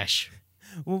 5-meter dash.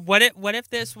 What if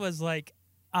this was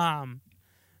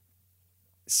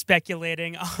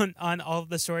speculating on all of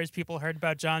the stories people heard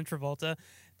about John Travolta?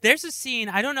 There's a scene,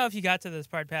 I don't know if you got to this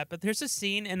part, Pat, but there's a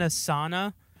scene in a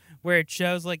sauna where it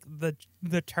shows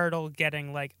the turtle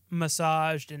getting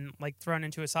massaged and thrown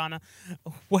into a sauna.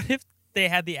 What if they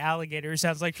had the alligator who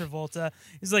sounds like Travolta.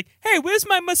 He's like, hey, where's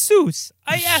my masseuse?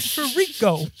 I asked for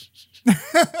Rico.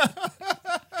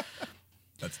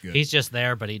 That's good. He's just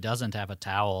there, but he doesn't have a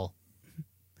towel.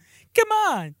 Come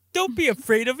on. Don't be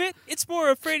afraid of it. It's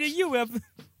more afraid of you.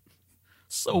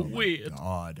 So weird.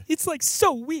 God. It's like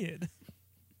so weird.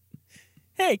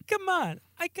 Hey, come on.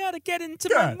 I got to get into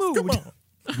my mood. Come on.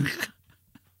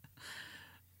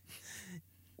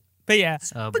 But yeah.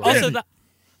 Oh, Also, the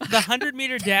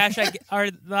 100-meter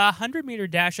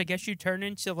dash, I guess you turn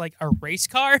into like a race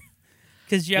car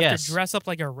because you have to dress up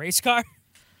like a race car.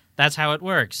 That's how it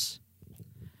works.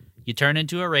 You turn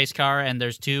into a race car, and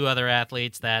there's two other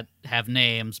athletes that have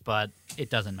names, but it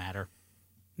doesn't matter.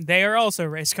 They are also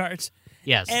race cars.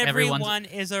 Yes, everyone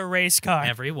is a race car.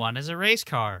 Everyone is a race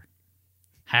car.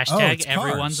 Hashtag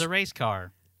everyone's a race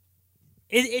car.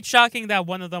 It's shocking that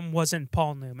one of them wasn't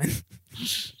Paul Newman.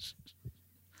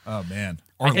 Oh, man.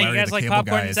 Or I think Larry you guys the like Cable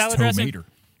popcorn Guy and is salad Toe dressing? Mater.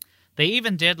 They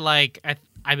even did like,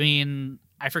 I mean,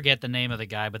 I forget the name of the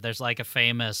guy, but there's like a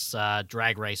famous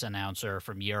drag race announcer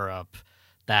from Europe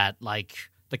that like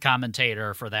the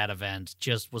commentator for that event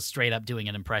just was straight up doing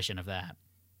an impression of that.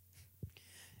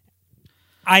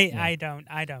 I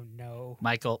don't know.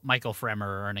 Michael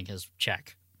Fremer earning his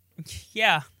check.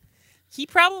 Yeah. He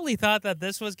probably thought that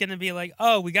this was going to be like,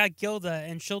 oh, we got Gilda,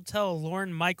 and she'll tell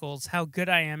Lorne Michaels how good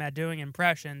I am at doing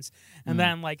impressions, and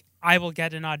then, like, I will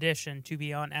get an audition to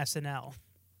be on SNL.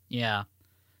 Yeah.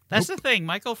 That's the thing.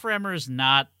 Michael Fremer's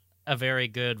not a very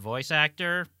good voice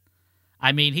actor.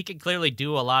 I mean, he can clearly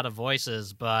do a lot of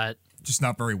voices, but... Just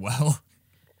not very well.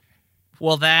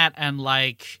 Well, that and,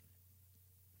 like...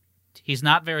 He's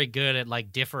not very good at,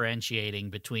 like,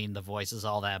 differentiating between the voices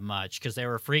all that much, because there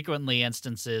were frequently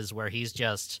instances where he's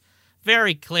just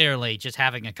very clearly just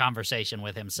having a conversation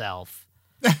with himself.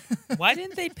 Why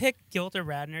didn't they pick Gilda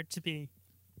Radner to be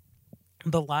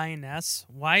the lioness?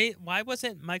 Why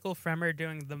wasn't Michael Fremer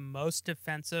doing the most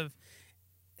offensive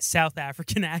South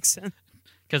African accent?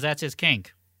 Because that's his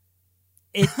kink.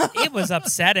 It was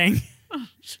upsetting.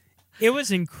 It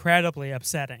was incredibly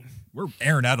upsetting. We're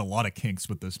airing out a lot of kinks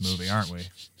with this movie, aren't we?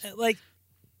 Like,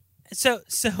 so.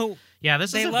 Yeah,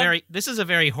 this is a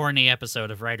very horny episode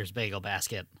of Writer's Bagel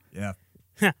Basket. Yeah.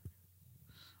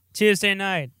 Tuesday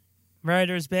night,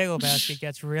 Writer's Bagel Basket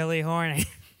gets really horny.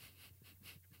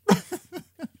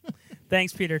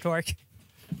 Thanks, Peter Tork.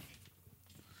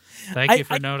 Thank you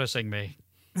for noticing me.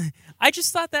 I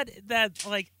just thought that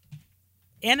like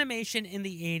animation in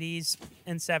the 80s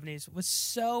and 70s was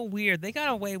so weird. They got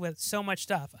away with so much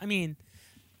stuff. I mean,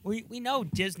 we know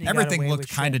Disney Everything got away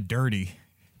looked kind of dirty.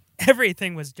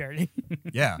 Everything was dirty.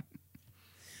 Yeah.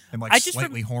 And like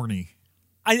slightly horny.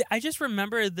 I just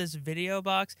remember this video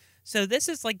box. So this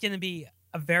is like going to be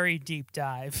a very deep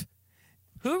dive.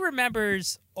 Who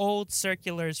remembers old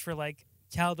circulars for like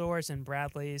Caldors and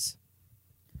Bradleys?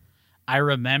 I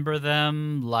remember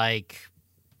them like...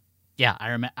 Yeah,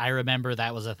 I remember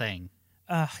that was a thing.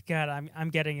 God, I'm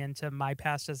getting into my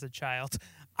past as a child.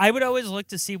 I would always look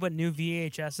to see what new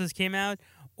VHSs came out,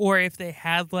 or if they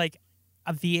had like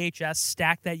a VHS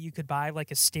stack that you could buy,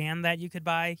 like a stand that you could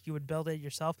buy. You would build it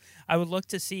yourself. I would look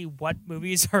to see what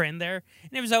movies are in there,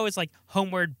 and it was always like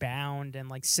Homeward Bound and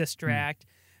like Sister Act.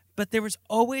 But there was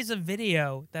always a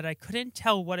video that I couldn't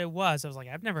tell what it was. I was like,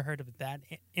 I've never heard of that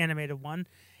animated one,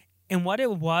 and what it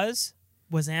was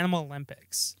Animal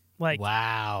Olympics. Like,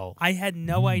 wow. I had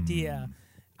no idea.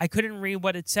 I couldn't read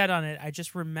what it said on it. I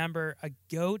just remember a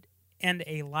goat and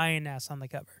a lioness on the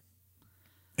cover.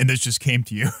 And this just came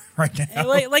to you right now?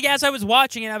 Like as I was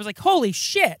watching it, I was like, holy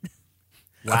shit.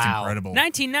 That's incredible.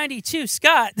 1992,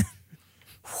 Scott.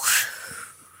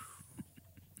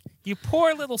 You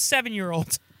poor little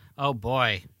 7-year-old. Oh,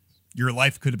 boy. Your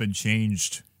life could have been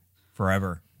changed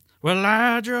forever. Well,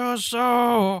 I just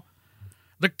saw...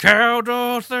 the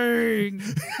Caldor thing.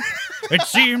 It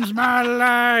seems my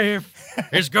life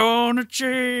is gonna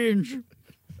change.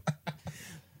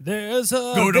 There's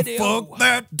a Gonna video. fuck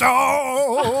that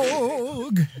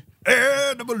dog.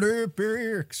 Animal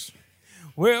Olympics.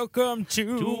 Welcome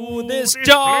to this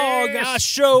dog. place. I'll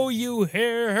show you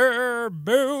her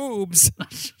boobs.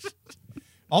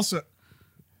 Also,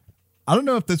 I don't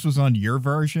know if this was on your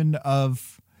version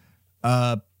of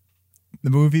the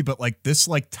movie, but like this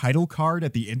like title card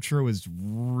at the intro is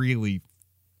really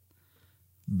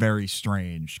very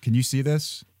strange. Can you see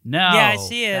this? No. Yeah, I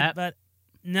see it, but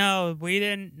no, we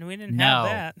didn't have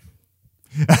that.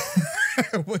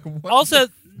 Wait, Also,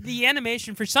 the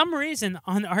animation, for some reason,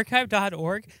 on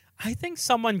archive.org, I think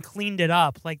someone cleaned it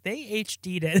up. Like, they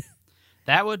HD'd it.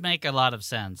 That would make a lot of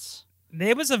sense.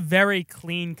 It was a very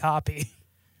clean copy.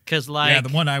 Because, like... Yeah, the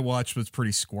one I watched was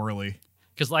pretty squirrely.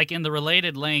 Because, like, in the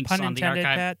related links Pun on the intended,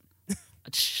 archive...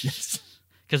 Pat.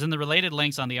 Because in the related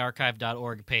links on the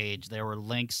archive.org page, there were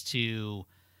links to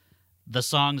the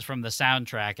songs from the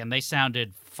soundtrack, and they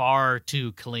sounded far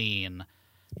too clean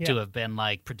to have been,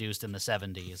 like, produced in the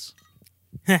 70s.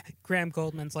 Graham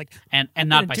Goldman's like, and I'm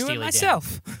not by do Steely it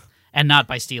myself. Dan. And not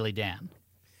by Steely Dan.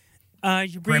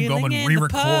 Graham Goldman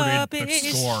re-recorded the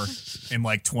score in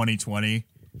like 2020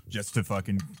 just to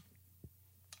fucking...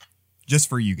 just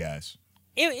for you guys.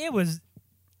 It was...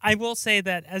 I will say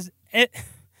that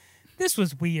this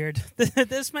was weird.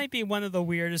 This might be one of the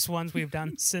weirdest ones we've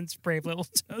done since Brave Little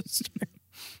Toaster.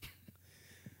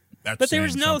 But there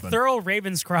was no thorough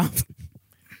Ravenscroft.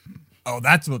 Oh,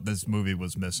 that's what this movie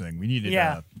was missing. We needed,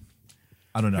 I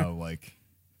don't know, like...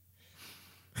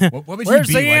 What would Where's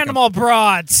he be? the Like animal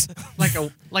broads?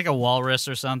 like a walrus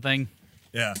or something.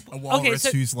 Yeah, a walrus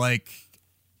who's like...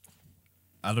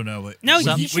 I don't know. No,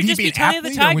 he should just be Tony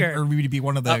the Tiger. Or would he be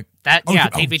one of the...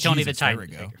 he'd be Tony the Tiger.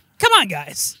 Come on,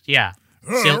 guys. Yeah.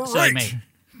 Silly me.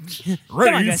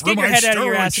 Come on, guys. Get your head out of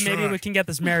your ass and maybe we can get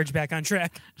this marriage back on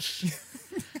track.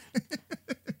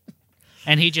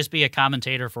 And he'd just be a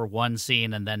commentator for one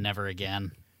scene and then never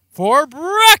again. For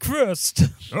breakfast!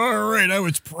 All right, I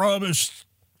was promised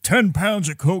 10 pounds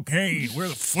of cocaine. Where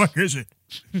the fuck is it?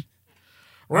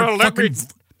 Well, let me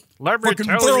tell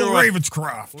you,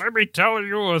 Ravenscroft. Let me tell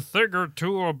you a thing or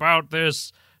two about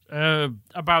this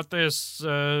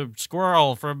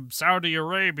squirrel from Saudi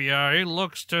Arabia. He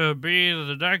looks to be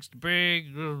the next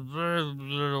big.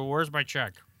 Where's my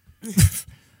check?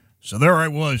 So there I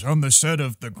was on the set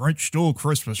of The Grinch Stole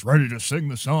Christmas, ready to sing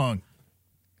the song,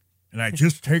 and I'd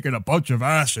just taken a bunch of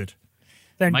acid.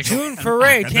 Then June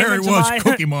Foray came there he into was, my...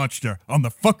 Cookie Monster, on the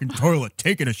fucking toilet,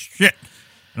 taking a shit.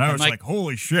 And I was like,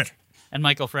 holy shit. And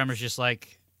Michael Fremer's just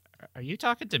like, are you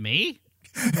talking to me?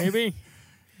 Maybe.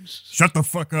 Shut the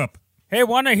fuck up. Hey,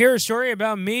 want to hear a story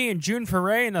about me and June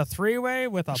Foray in a three-way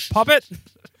with a puppet?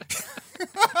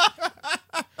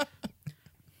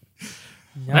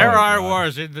 There I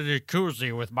was in the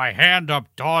jacuzzi with my hand up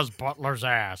Dawes Butler's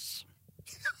ass.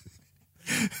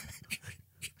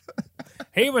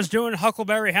 He was doing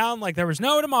Huckleberry Hound like there was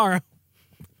no tomorrow.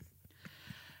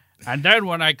 And then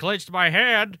when I clenched my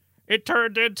hand, it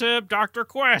turned into Dr.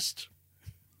 Quest.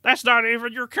 That's not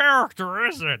even your character,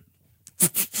 is it?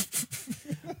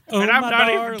 And I'm not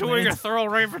even doing a thorough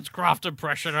Ravenscroft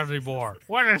impression anymore.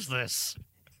 What is this?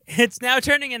 It's now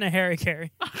turning into Harry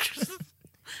Carey.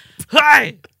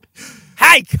 Hey!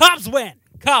 Hey, Cubs win!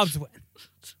 Cubs win.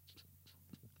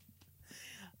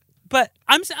 But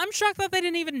I'm shocked that they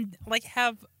didn't even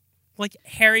have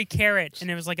Harry Carrot,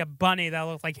 and it was like a bunny that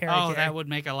looked like Harry Carrot. That would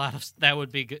make a lot of that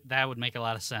would make a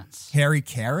lot of sense. Harry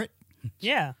Carrot?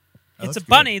 Yeah. It's a good.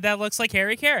 bunny that looks like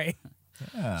Harry Carey.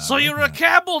 Yeah, So you're a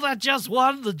camel that just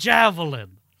won the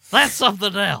javelin. That's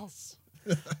something else.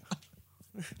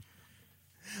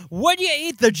 Would you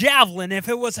eat the javelin if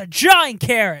it was a giant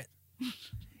carrot?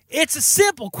 It's a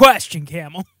simple question,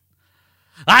 Camel.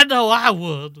 I know I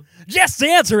would. Just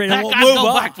answer it and Heck, we'll I'd move go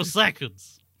on. back for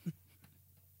seconds.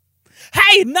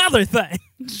 Hey, another thing.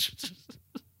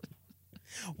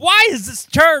 Why is this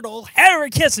turtle Henry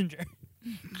Kissinger?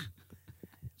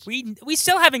 We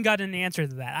still haven't gotten an answer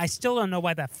to that. I still don't know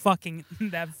why that fucking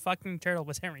turtle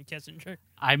was Henry Kissinger.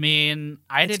 I mean,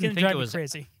 I didn't think it was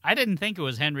crazy. I didn't think it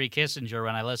was Henry Kissinger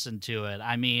when I listened to it.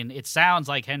 I mean, it sounds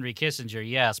like Henry Kissinger,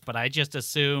 yes, but I just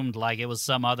assumed like it was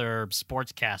some other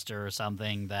sportscaster or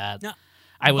something that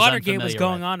I was Watergate unfamiliar was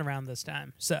going with. on around this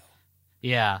time, so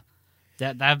Yeah.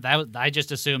 That I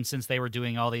just assumed since they were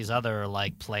doing all these other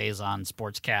like plays on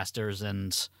sportscasters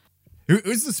and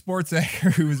Who's the sports actor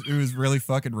who was really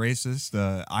fucking racist?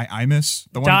 Imus,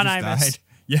 the one Don who just Imus. died.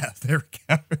 Yeah, there we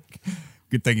go.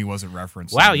 Good thing he wasn't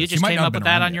referenced. wow, you just came up with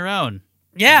that on your own.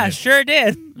 Yeah, sure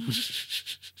did.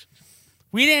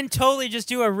 We didn't totally just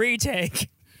do a retake.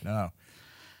 No.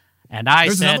 And I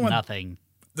There's said another one- nothing.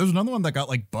 There's another one that got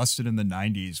like busted in the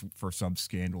 90s for some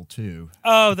scandal too.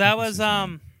 Oh, that was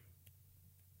Al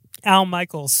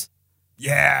Michaels.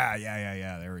 Yeah.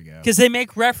 There we go. Because they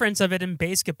make reference of it in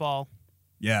basketball.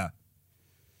 Yeah,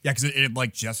 because it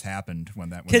like just happened when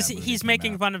that. Because he's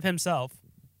making fun of himself.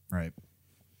 Right.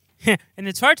 And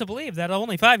it's hard to believe that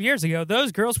only 5 years ago,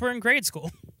 those girls were in grade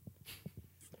school.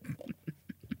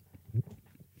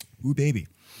 Ooh, baby.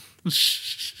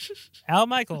 Al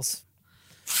Michaels.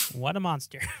 What a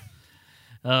monster.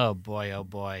 Oh, boy, oh,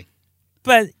 boy.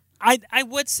 But I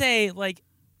would say, like,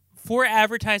 for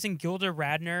advertising Gilda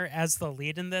Radner as the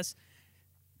lead in this,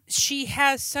 she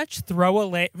has such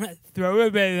throwaway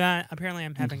apparently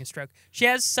I'm having a stroke. She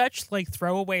has such, like,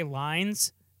 throwaway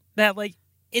lines that, like,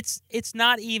 it's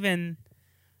not even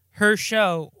her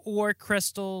show or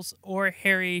Crystal's or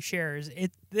Harry Scherer's.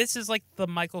 This is like the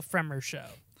Michael Fremer show.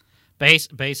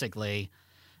 Basically.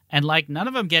 And, like, none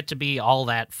of them get to be all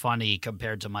that funny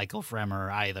compared to Michael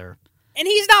Fremer either. And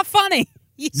he's not funny.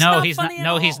 He's not.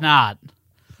 He's not.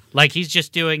 Like, he's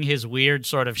just doing his weird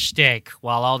sort of shtick,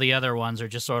 while all the other ones are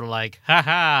just sort of like,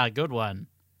 ha-ha, good one.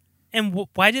 And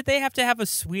why did they have to have a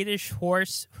Swedish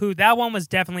horse? That one was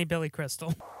definitely Billy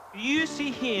Crystal. You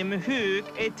see him hook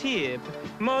a tip.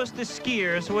 Most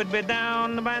skiers would be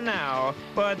down by now,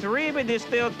 but Rabbit is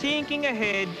still thinking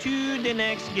ahead to the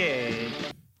next gate.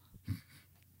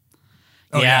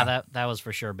 That was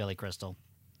for sure Billy Crystal.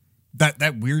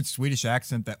 That weird Swedish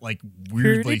accent that like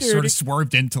weirdly sort of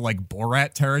swerved into like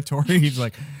Borat territory. He's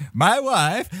like, my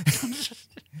wife,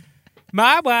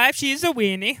 she's a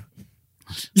weenie.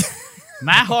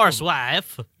 My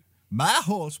horsewife. My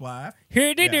horsewife.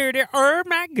 Hurdy-durdy,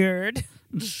 my gird.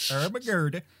 My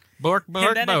gird. Bork,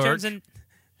 bork, and bork.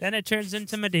 Then it turns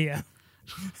into Medea.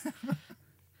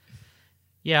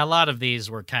 Yeah, a lot of these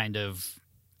were kind of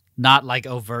not like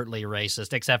overtly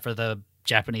racist, except for the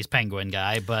Japanese penguin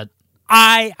guy, but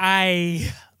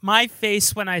my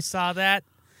face when I saw that,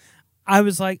 I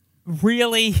was like,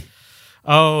 really?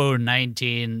 Oh, late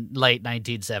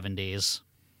 1970s.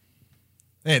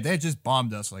 Hey, they just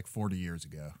bombed us like 40 years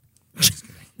ago. Just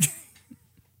kidding.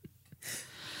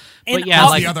 But yeah,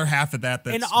 like the other half of that's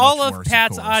and all much of worse,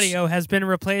 Pat's of course. audio has been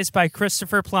replaced by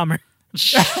Christopher Plummer.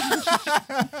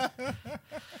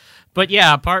 But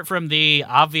yeah, apart from the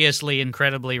obviously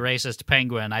incredibly racist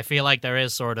penguin, I feel like there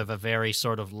is sort of a very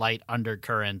sort of light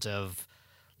undercurrent of,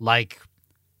 like,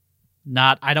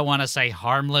 I don't want to say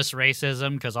harmless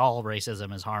racism, because all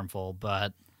racism is harmful,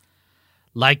 but,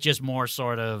 like, just more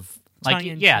sort of,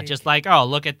 like, just like, oh,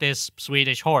 look at this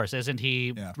Swedish horse. Isn't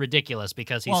he ridiculous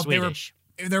because he's Swedish?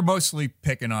 They're mostly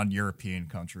picking on European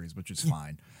countries, which is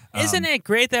fine. Isn't it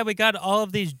great that we got all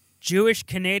of these Jewish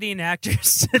Canadian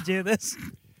actors to do this?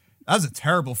 That was a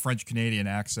terrible French-Canadian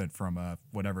accent from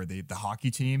whatever, the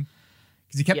hockey team.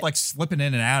 Because he kept like slipping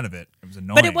in and out of it. It was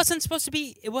annoying. But it wasn't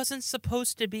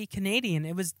supposed to be Canadian.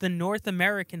 It was the North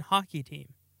American hockey team.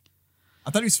 I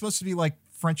thought he was supposed to be like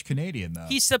French-Canadian, though.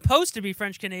 He's supposed to be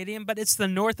French-Canadian, but it's the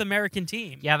North American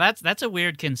team. Yeah, that's a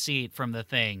weird conceit from the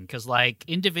thing, because, like,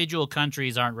 individual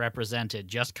countries aren't represented,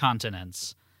 just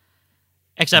continents.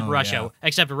 Except Russia. Yeah.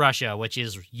 Except Russia, which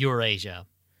is Eurasia.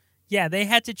 Yeah, they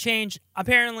had to change,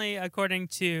 apparently, according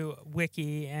to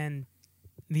Wiki and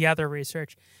the other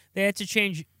research, they had to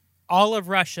change all of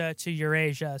Russia to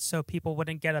Eurasia so people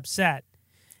wouldn't get upset.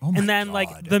 Oh my and then, God.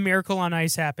 like, the Miracle on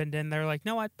Ice happened, and they're like,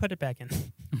 no, I'd put it back in.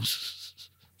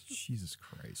 Jesus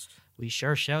Christ. We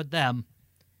sure showed them.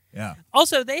 Yeah.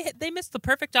 Also, they missed the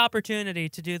perfect opportunity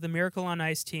to do the Miracle on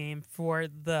Ice team for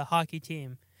the hockey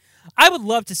team. I would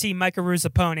love to see Micah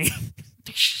Rusaponi.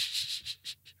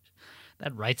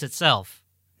 That writes itself.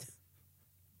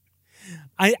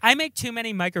 I make too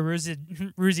many Micah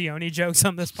Ruzioni jokes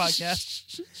on this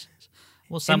podcast.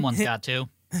 Well, someone's got to.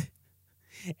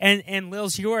 And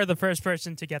Lils, you are the first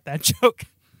person to get that joke.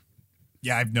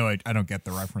 Yeah, I don't get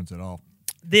the reference at all.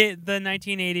 The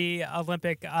 1980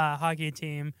 Olympic hockey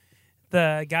team,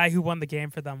 the guy who won the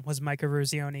game for them was Micah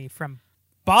Ruzioni from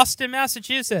Boston,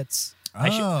 Massachusetts.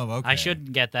 Okay. I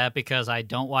shouldn't get that because I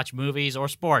don't watch movies or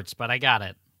sports, but I got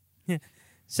it.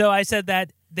 So I said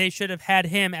that they should have had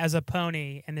him as a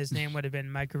pony, and his name would have been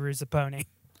Micah Rusaponi.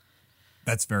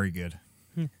 That's very good.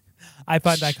 I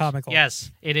find that comical.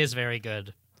 Yes, it is very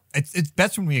good. It's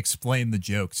best when we explain the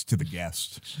jokes to the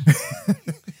guest.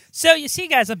 So you see,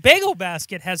 guys, a bagel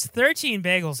basket has 13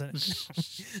 bagels in it.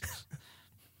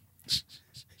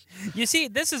 You see,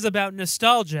 this is about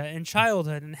nostalgia and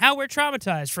childhood and how we're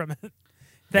traumatized from it.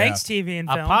 Thanks, TV and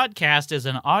film. A podcast is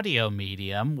an audio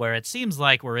medium where it seems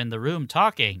like we're in the room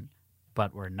talking,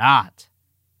 but we're not.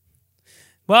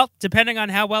 Well, depending on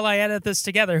how well I edit this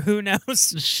together, who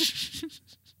knows?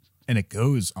 And it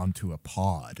goes onto a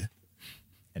pod,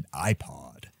 an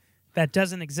iPod. That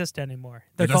doesn't exist anymore.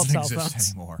 They're It called doesn't cell exist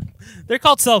phones. anymore. They're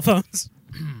called cell phones.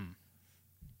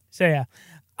 So yeah.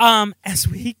 As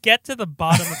we get to the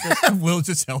bottom of this, Will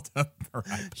just held up her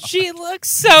iPod. She looks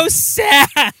so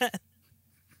sad.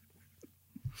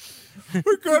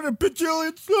 We got a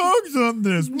bajillion songs on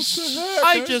this. What the heck?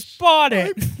 I just bought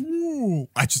it.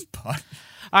 I just bought it.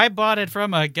 I bought it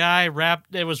from a guy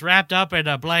it was wrapped up in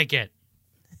a blanket.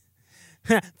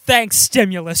 Thanks,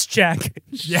 stimulus check.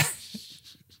 Yeah.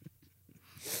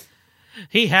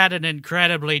 He had an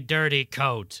incredibly dirty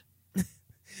coat.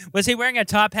 Was he wearing a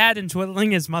top hat and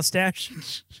twiddling his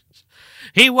mustache?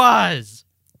 He was.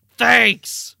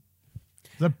 Thanks.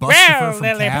 The Bustafer from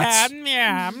Lily Cats? Pad,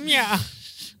 meow, meow.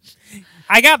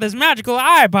 I got this magical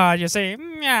iPod, you see.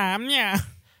 Yeah.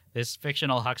 This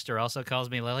fictional huckster also calls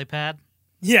me lily pad?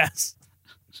 Yes.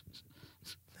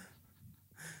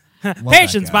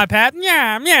 Patience, my pad.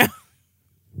 Yeah.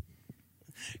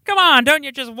 Come on, don't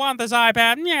you just want this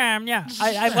iPad? Yeah.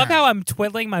 I love how I'm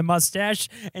twiddling my mustache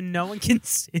and no one can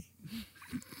see.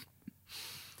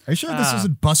 Are you sure this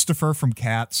isn't Bustifer from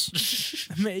Cats?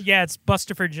 Yeah, it's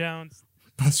Bustifer Jones.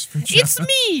 Bustifer Jones. It's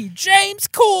me, James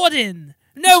Corden.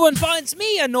 No one finds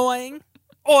me annoying.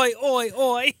 Oi.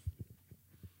 Oh,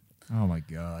 my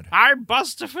God. I'm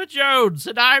Bustifer Jones,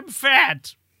 and I'm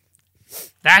fat.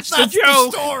 That's the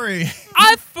joke. The story.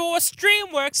 I forced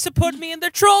DreamWorks to put me in the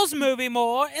Trolls movie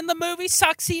more, and the movie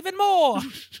sucks even more.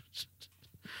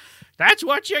 That's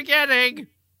what you're getting.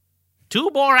 2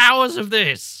 more hours of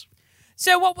this.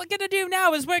 So what we're going to do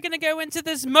now is we're going to go into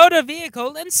this motor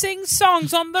vehicle and sing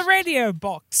songs on the radio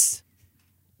box.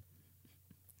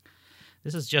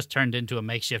 This has just turned into a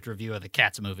makeshift review of the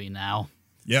Cats movie now.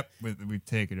 Yep, we've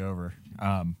taken over.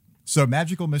 So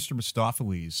Magical Mr.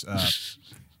 Mistopheles.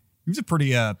 He was a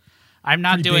pretty I'm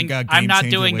not doing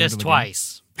this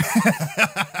twice.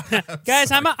 Guys,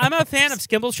 I'm a fan of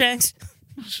Skimbleshanks.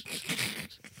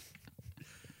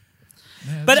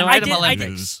 But so I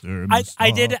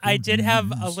did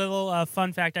have a little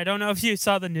fun fact. I don't know if you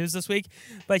saw the news this week,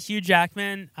 but Hugh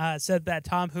Jackman said that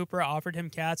Tom Hooper offered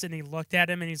him cats, and he looked at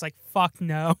him and he's like, "Fuck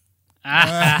no."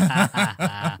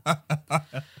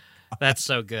 That's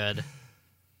so good.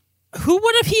 Who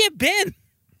would have he have been?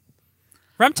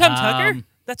 Rum Tum Tugger?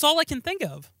 That's all I can think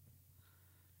of.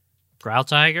 Growl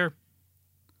Tiger?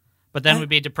 But then we'd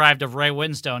be deprived of Ray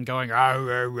Winstone going,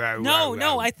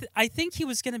 No, I think he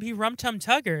was going to be Rum Tum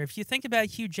Tugger. If you think about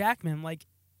Hugh Jackman, like...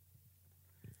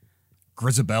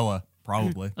 Grisabella,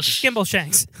 probably.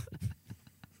 Skimbleshanks.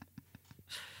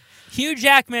 Hugh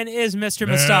Jackman is Mr.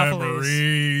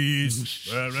 Mistopheles.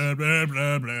 Blah, blah,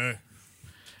 blah, blah.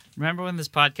 Remember when this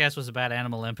podcast was about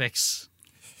Animal Olympics?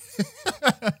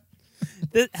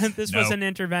 This was an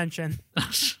intervention.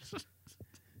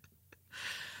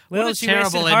 What a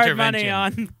terrible hard intervention. Money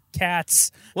on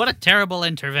cats. What a terrible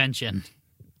intervention.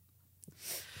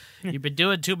 You've been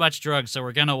doing too much drugs, so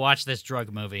we're going to watch this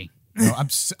drug movie. No,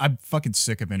 I'm fucking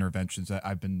sick of interventions.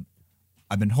 I've been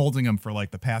holding them for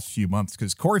like the past few months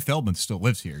because Corey Feldman still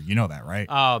lives here. You know that, right?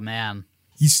 Oh, man.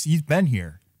 He's been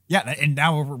here. Yeah, and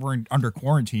now we're under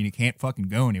quarantine. He can't fucking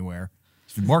go anywhere.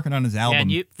 He's been working on his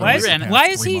album. Why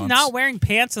is he not wearing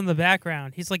pants in the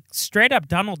background? He's like straight up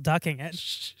Donald Ducking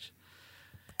it.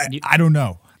 I don't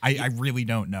know. I really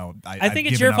don't know. I think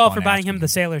it's your fault for buying him the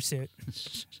sailor suit.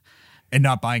 And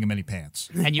not buying him any pants.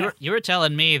 And you were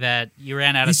telling me that you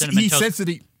ran out of Cinnamon Toast. He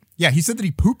said that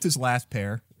he pooped his last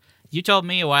pair. You told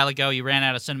me a while ago you ran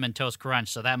out of Cinnamon Toast Crunch,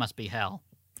 so that must be hell.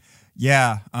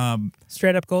 Yeah.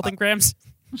 Straight up Golden Grams?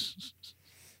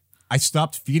 I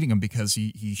stopped feeding him because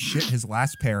he shit his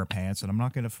last pair of pants, and I'm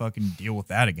not going to fucking deal with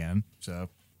that again. So...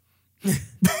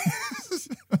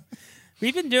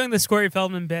 We've been doing the Corey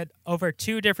Feldman bit over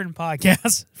 2 different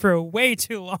podcasts for way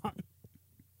too long.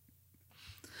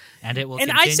 And it will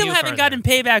And I still haven't gotten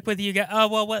payback with you guys. Oh,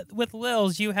 well, with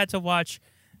Lils, you had to watch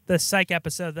the Psych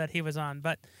episode that he was on.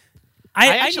 But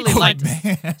I actually liked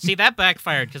it. See, that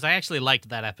backfired because I actually liked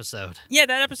that episode. Yeah,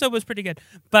 that episode was pretty good.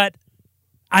 But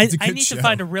I need to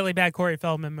find a really bad Corey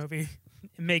Feldman movie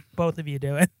and make both of you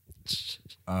do it.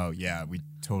 Oh, yeah, we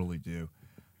totally do.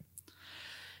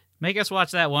 Make us watch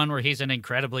that one where he's an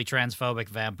incredibly transphobic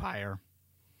vampire.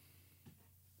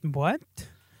 What?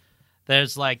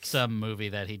 There's like some movie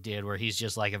that he did where he's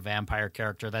just like a vampire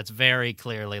character that's very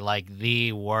clearly like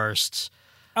the worst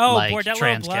Bordello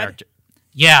trans of Blood? character.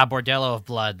 Yeah, Bordello of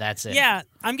Blood, that's it. Yeah,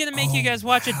 I'm going to make you guys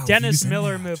watch a Dennis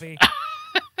Miller movie.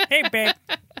 Hey, babe.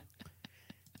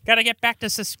 Gotta get back to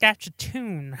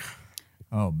Saskatchewan.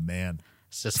 Oh, man.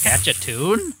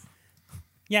 Saskatchewan?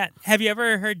 Yeah, have you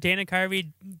ever heard Dana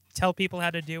Carvey tell people how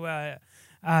to do a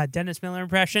Dennis Miller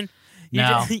impression?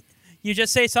 No. You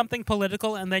just say something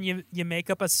political, and then you make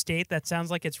up a state that sounds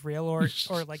like it's real or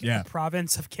like a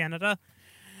province of Canada.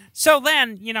 So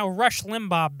then, Rush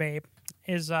Limbaugh, babe,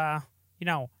 is,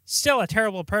 still a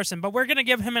terrible person, but we're going to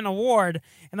give him an award,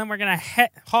 and then we're going to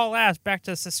haul ass back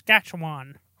to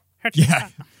Saskatchewan. Yeah.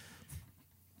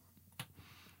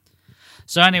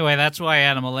 So anyway, that's why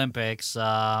Animal Olympics...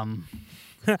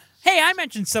 Hey, I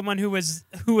mentioned someone who was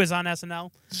on SNL.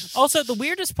 Also, the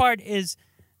weirdest part is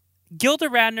Gilda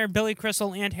Radner, Billy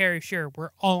Crystal, and Harry Shearer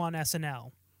were all on SNL.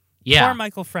 Yeah. Poor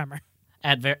Michael Fremer.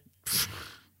 At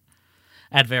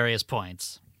various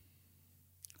points.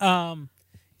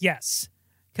 Yes.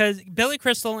 Because Billy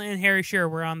Crystal and Harry Shearer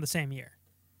were on the same year.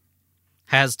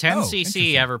 Has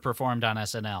 10cc ever performed on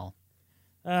SNL?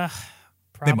 Probably.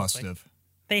 They must have.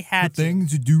 They had the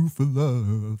things you do for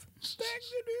love.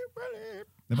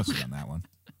 They must have done that one.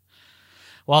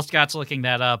 While Scott's looking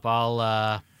that up,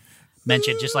 I'll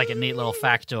mention just like a neat little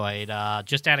factoid.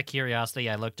 Just out of curiosity,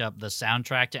 I looked up the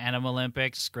soundtrack to Animal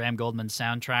Olympics, Graham Goldman's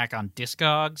soundtrack on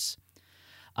Discogs.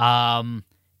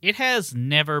 It has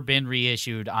never been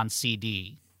reissued on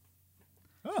CD.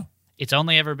 Oh. It's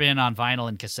only ever been on vinyl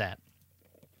and cassette.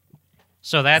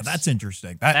 So that's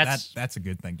interesting. That's a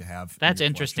good thing to have. That's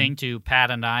interesting to Pat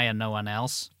and I and no one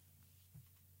else.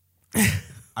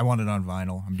 I want it on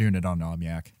vinyl. I'm doing it on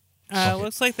Omniac.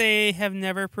 Looks like they have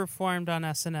never performed on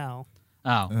SNL.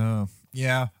 Oh.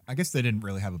 Yeah. I guess they didn't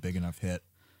really have a big enough hit.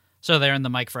 So they're in the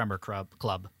Mike Fremmer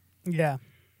club. Yeah.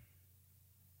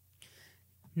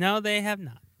 No, they have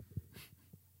not.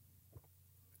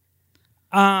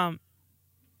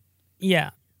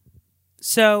 Yeah.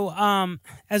 So,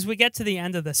 as we get to the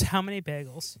end of this, how many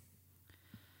bagels?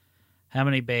 How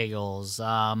many bagels?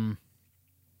 I'm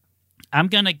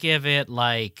going to give it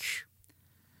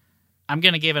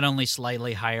only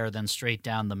slightly higher than straight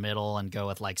down the middle and go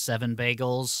with 7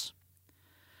 bagels.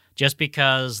 Just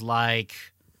because like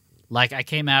I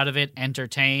came out of it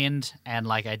entertained and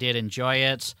I did enjoy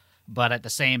it, but at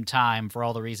the same time, for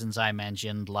all the reasons I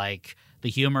mentioned, the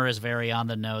humor is very on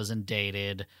the nose and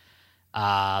dated.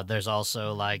 There's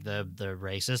also the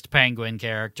racist penguin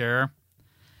character,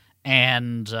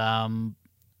 and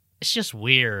it's just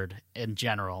weird in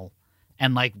general,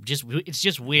 and it's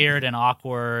just weird and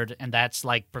awkward, and that's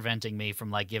preventing me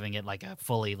from giving it a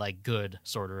fully good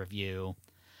sort of review.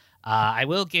 I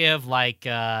will give 10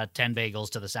 bagels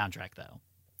to the soundtrack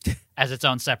though, as its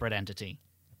own separate entity.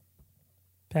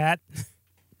 Pat,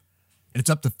 it's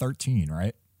up to 13,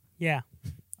 right? Yeah.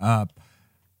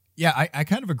 Yeah, I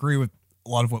kind of agree with a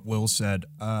lot of what Will said.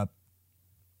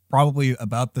 Probably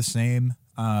about the same.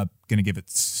 Gonna give it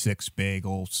 6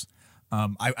 bagels.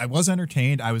 I was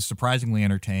entertained. I was surprisingly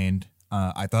entertained.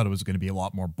 I thought it was going to be a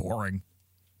lot more boring,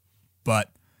 but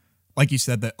like you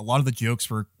said, that a lot of the jokes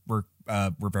were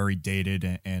very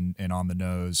dated and on the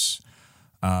nose,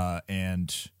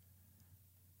 and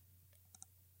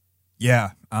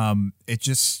yeah, it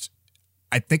just.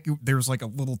 I think there was a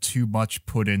little too much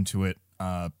put into it.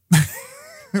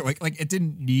 It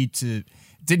didn't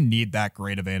need that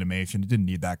great of animation. It didn't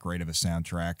need that great of a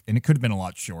soundtrack, and it could have been a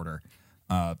lot shorter.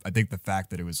 I think the fact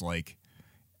that it was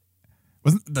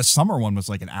wasn't the summer one was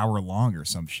an hour long or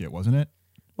some shit, wasn't it?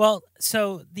 Well,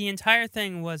 so the entire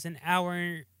thing was an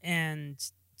hour and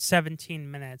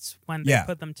 17 minutes when they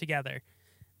put them together.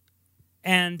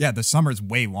 And yeah, the summer's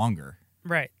way longer.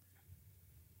 Right.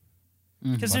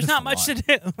 Because there's not much to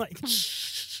do.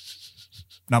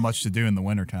 Not much to do in the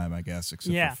wintertime, I guess,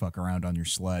 except for fuck around on your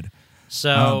sled.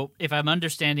 So, if I'm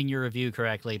understanding your review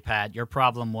correctly, Pat, your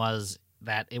problem was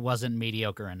that it wasn't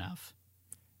mediocre enough.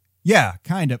 Yeah,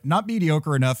 kind of. Not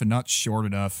mediocre enough and not short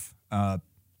enough.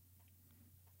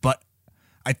 But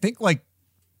I think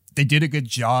they did a good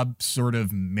job sort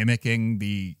of mimicking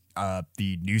the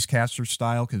newscaster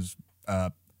style because,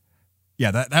 that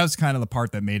was kind of the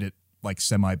part that made it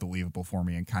semi-believable for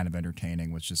me and kind of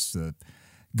entertaining, was just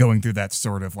going through that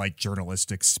sort of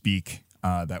journalistic speak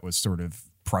that was sort of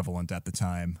prevalent at the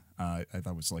time. I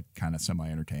thought was kind of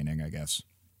semi-entertaining, I guess.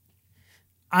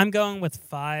 I'm going with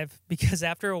 5 because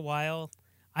after a while,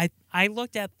 I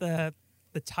looked at the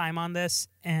time on this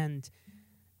and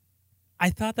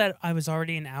I thought that I was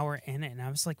already an hour in it, and I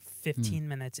was 15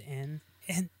 minutes in,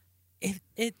 and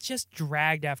it just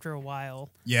dragged after a while.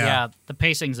 Yeah, the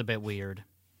pacing's a bit weird.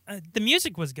 The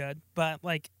music was good, but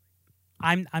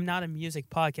I'm not a music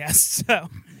podcast, so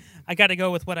I got to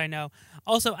go with what I know.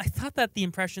 Also, I thought that the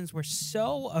impressions were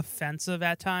so offensive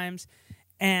at times,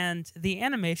 and the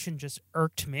animation just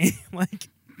irked me.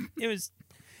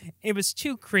 It was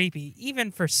too creepy,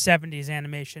 even for 70s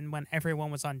animation when everyone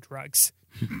was on drugs.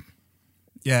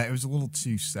 Yeah, it was a little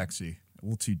too sexy, a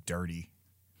little too dirty.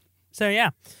 So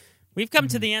yeah, we've come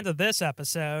to the end of this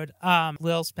episode.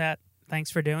 Lils, Pat,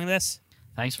 thanks for doing this.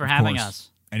 Thanks for having us.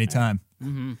 Anytime.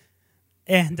 Mm-hmm.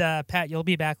 And Pat, you'll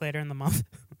be back later in the month.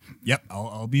 Yep,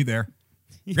 I'll be there.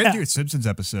 We're going to do a Simpsons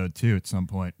episode, too, at some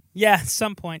point. Yeah, at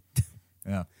some point.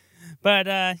 Yeah.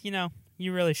 But,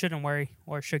 you really shouldn't worry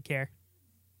or should care.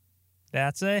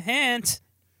 That's a hint.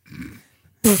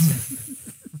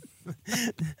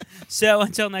 So,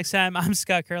 until next time, I'm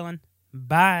Scott Curlin.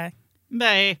 Bye.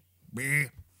 Bye.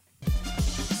 Bye.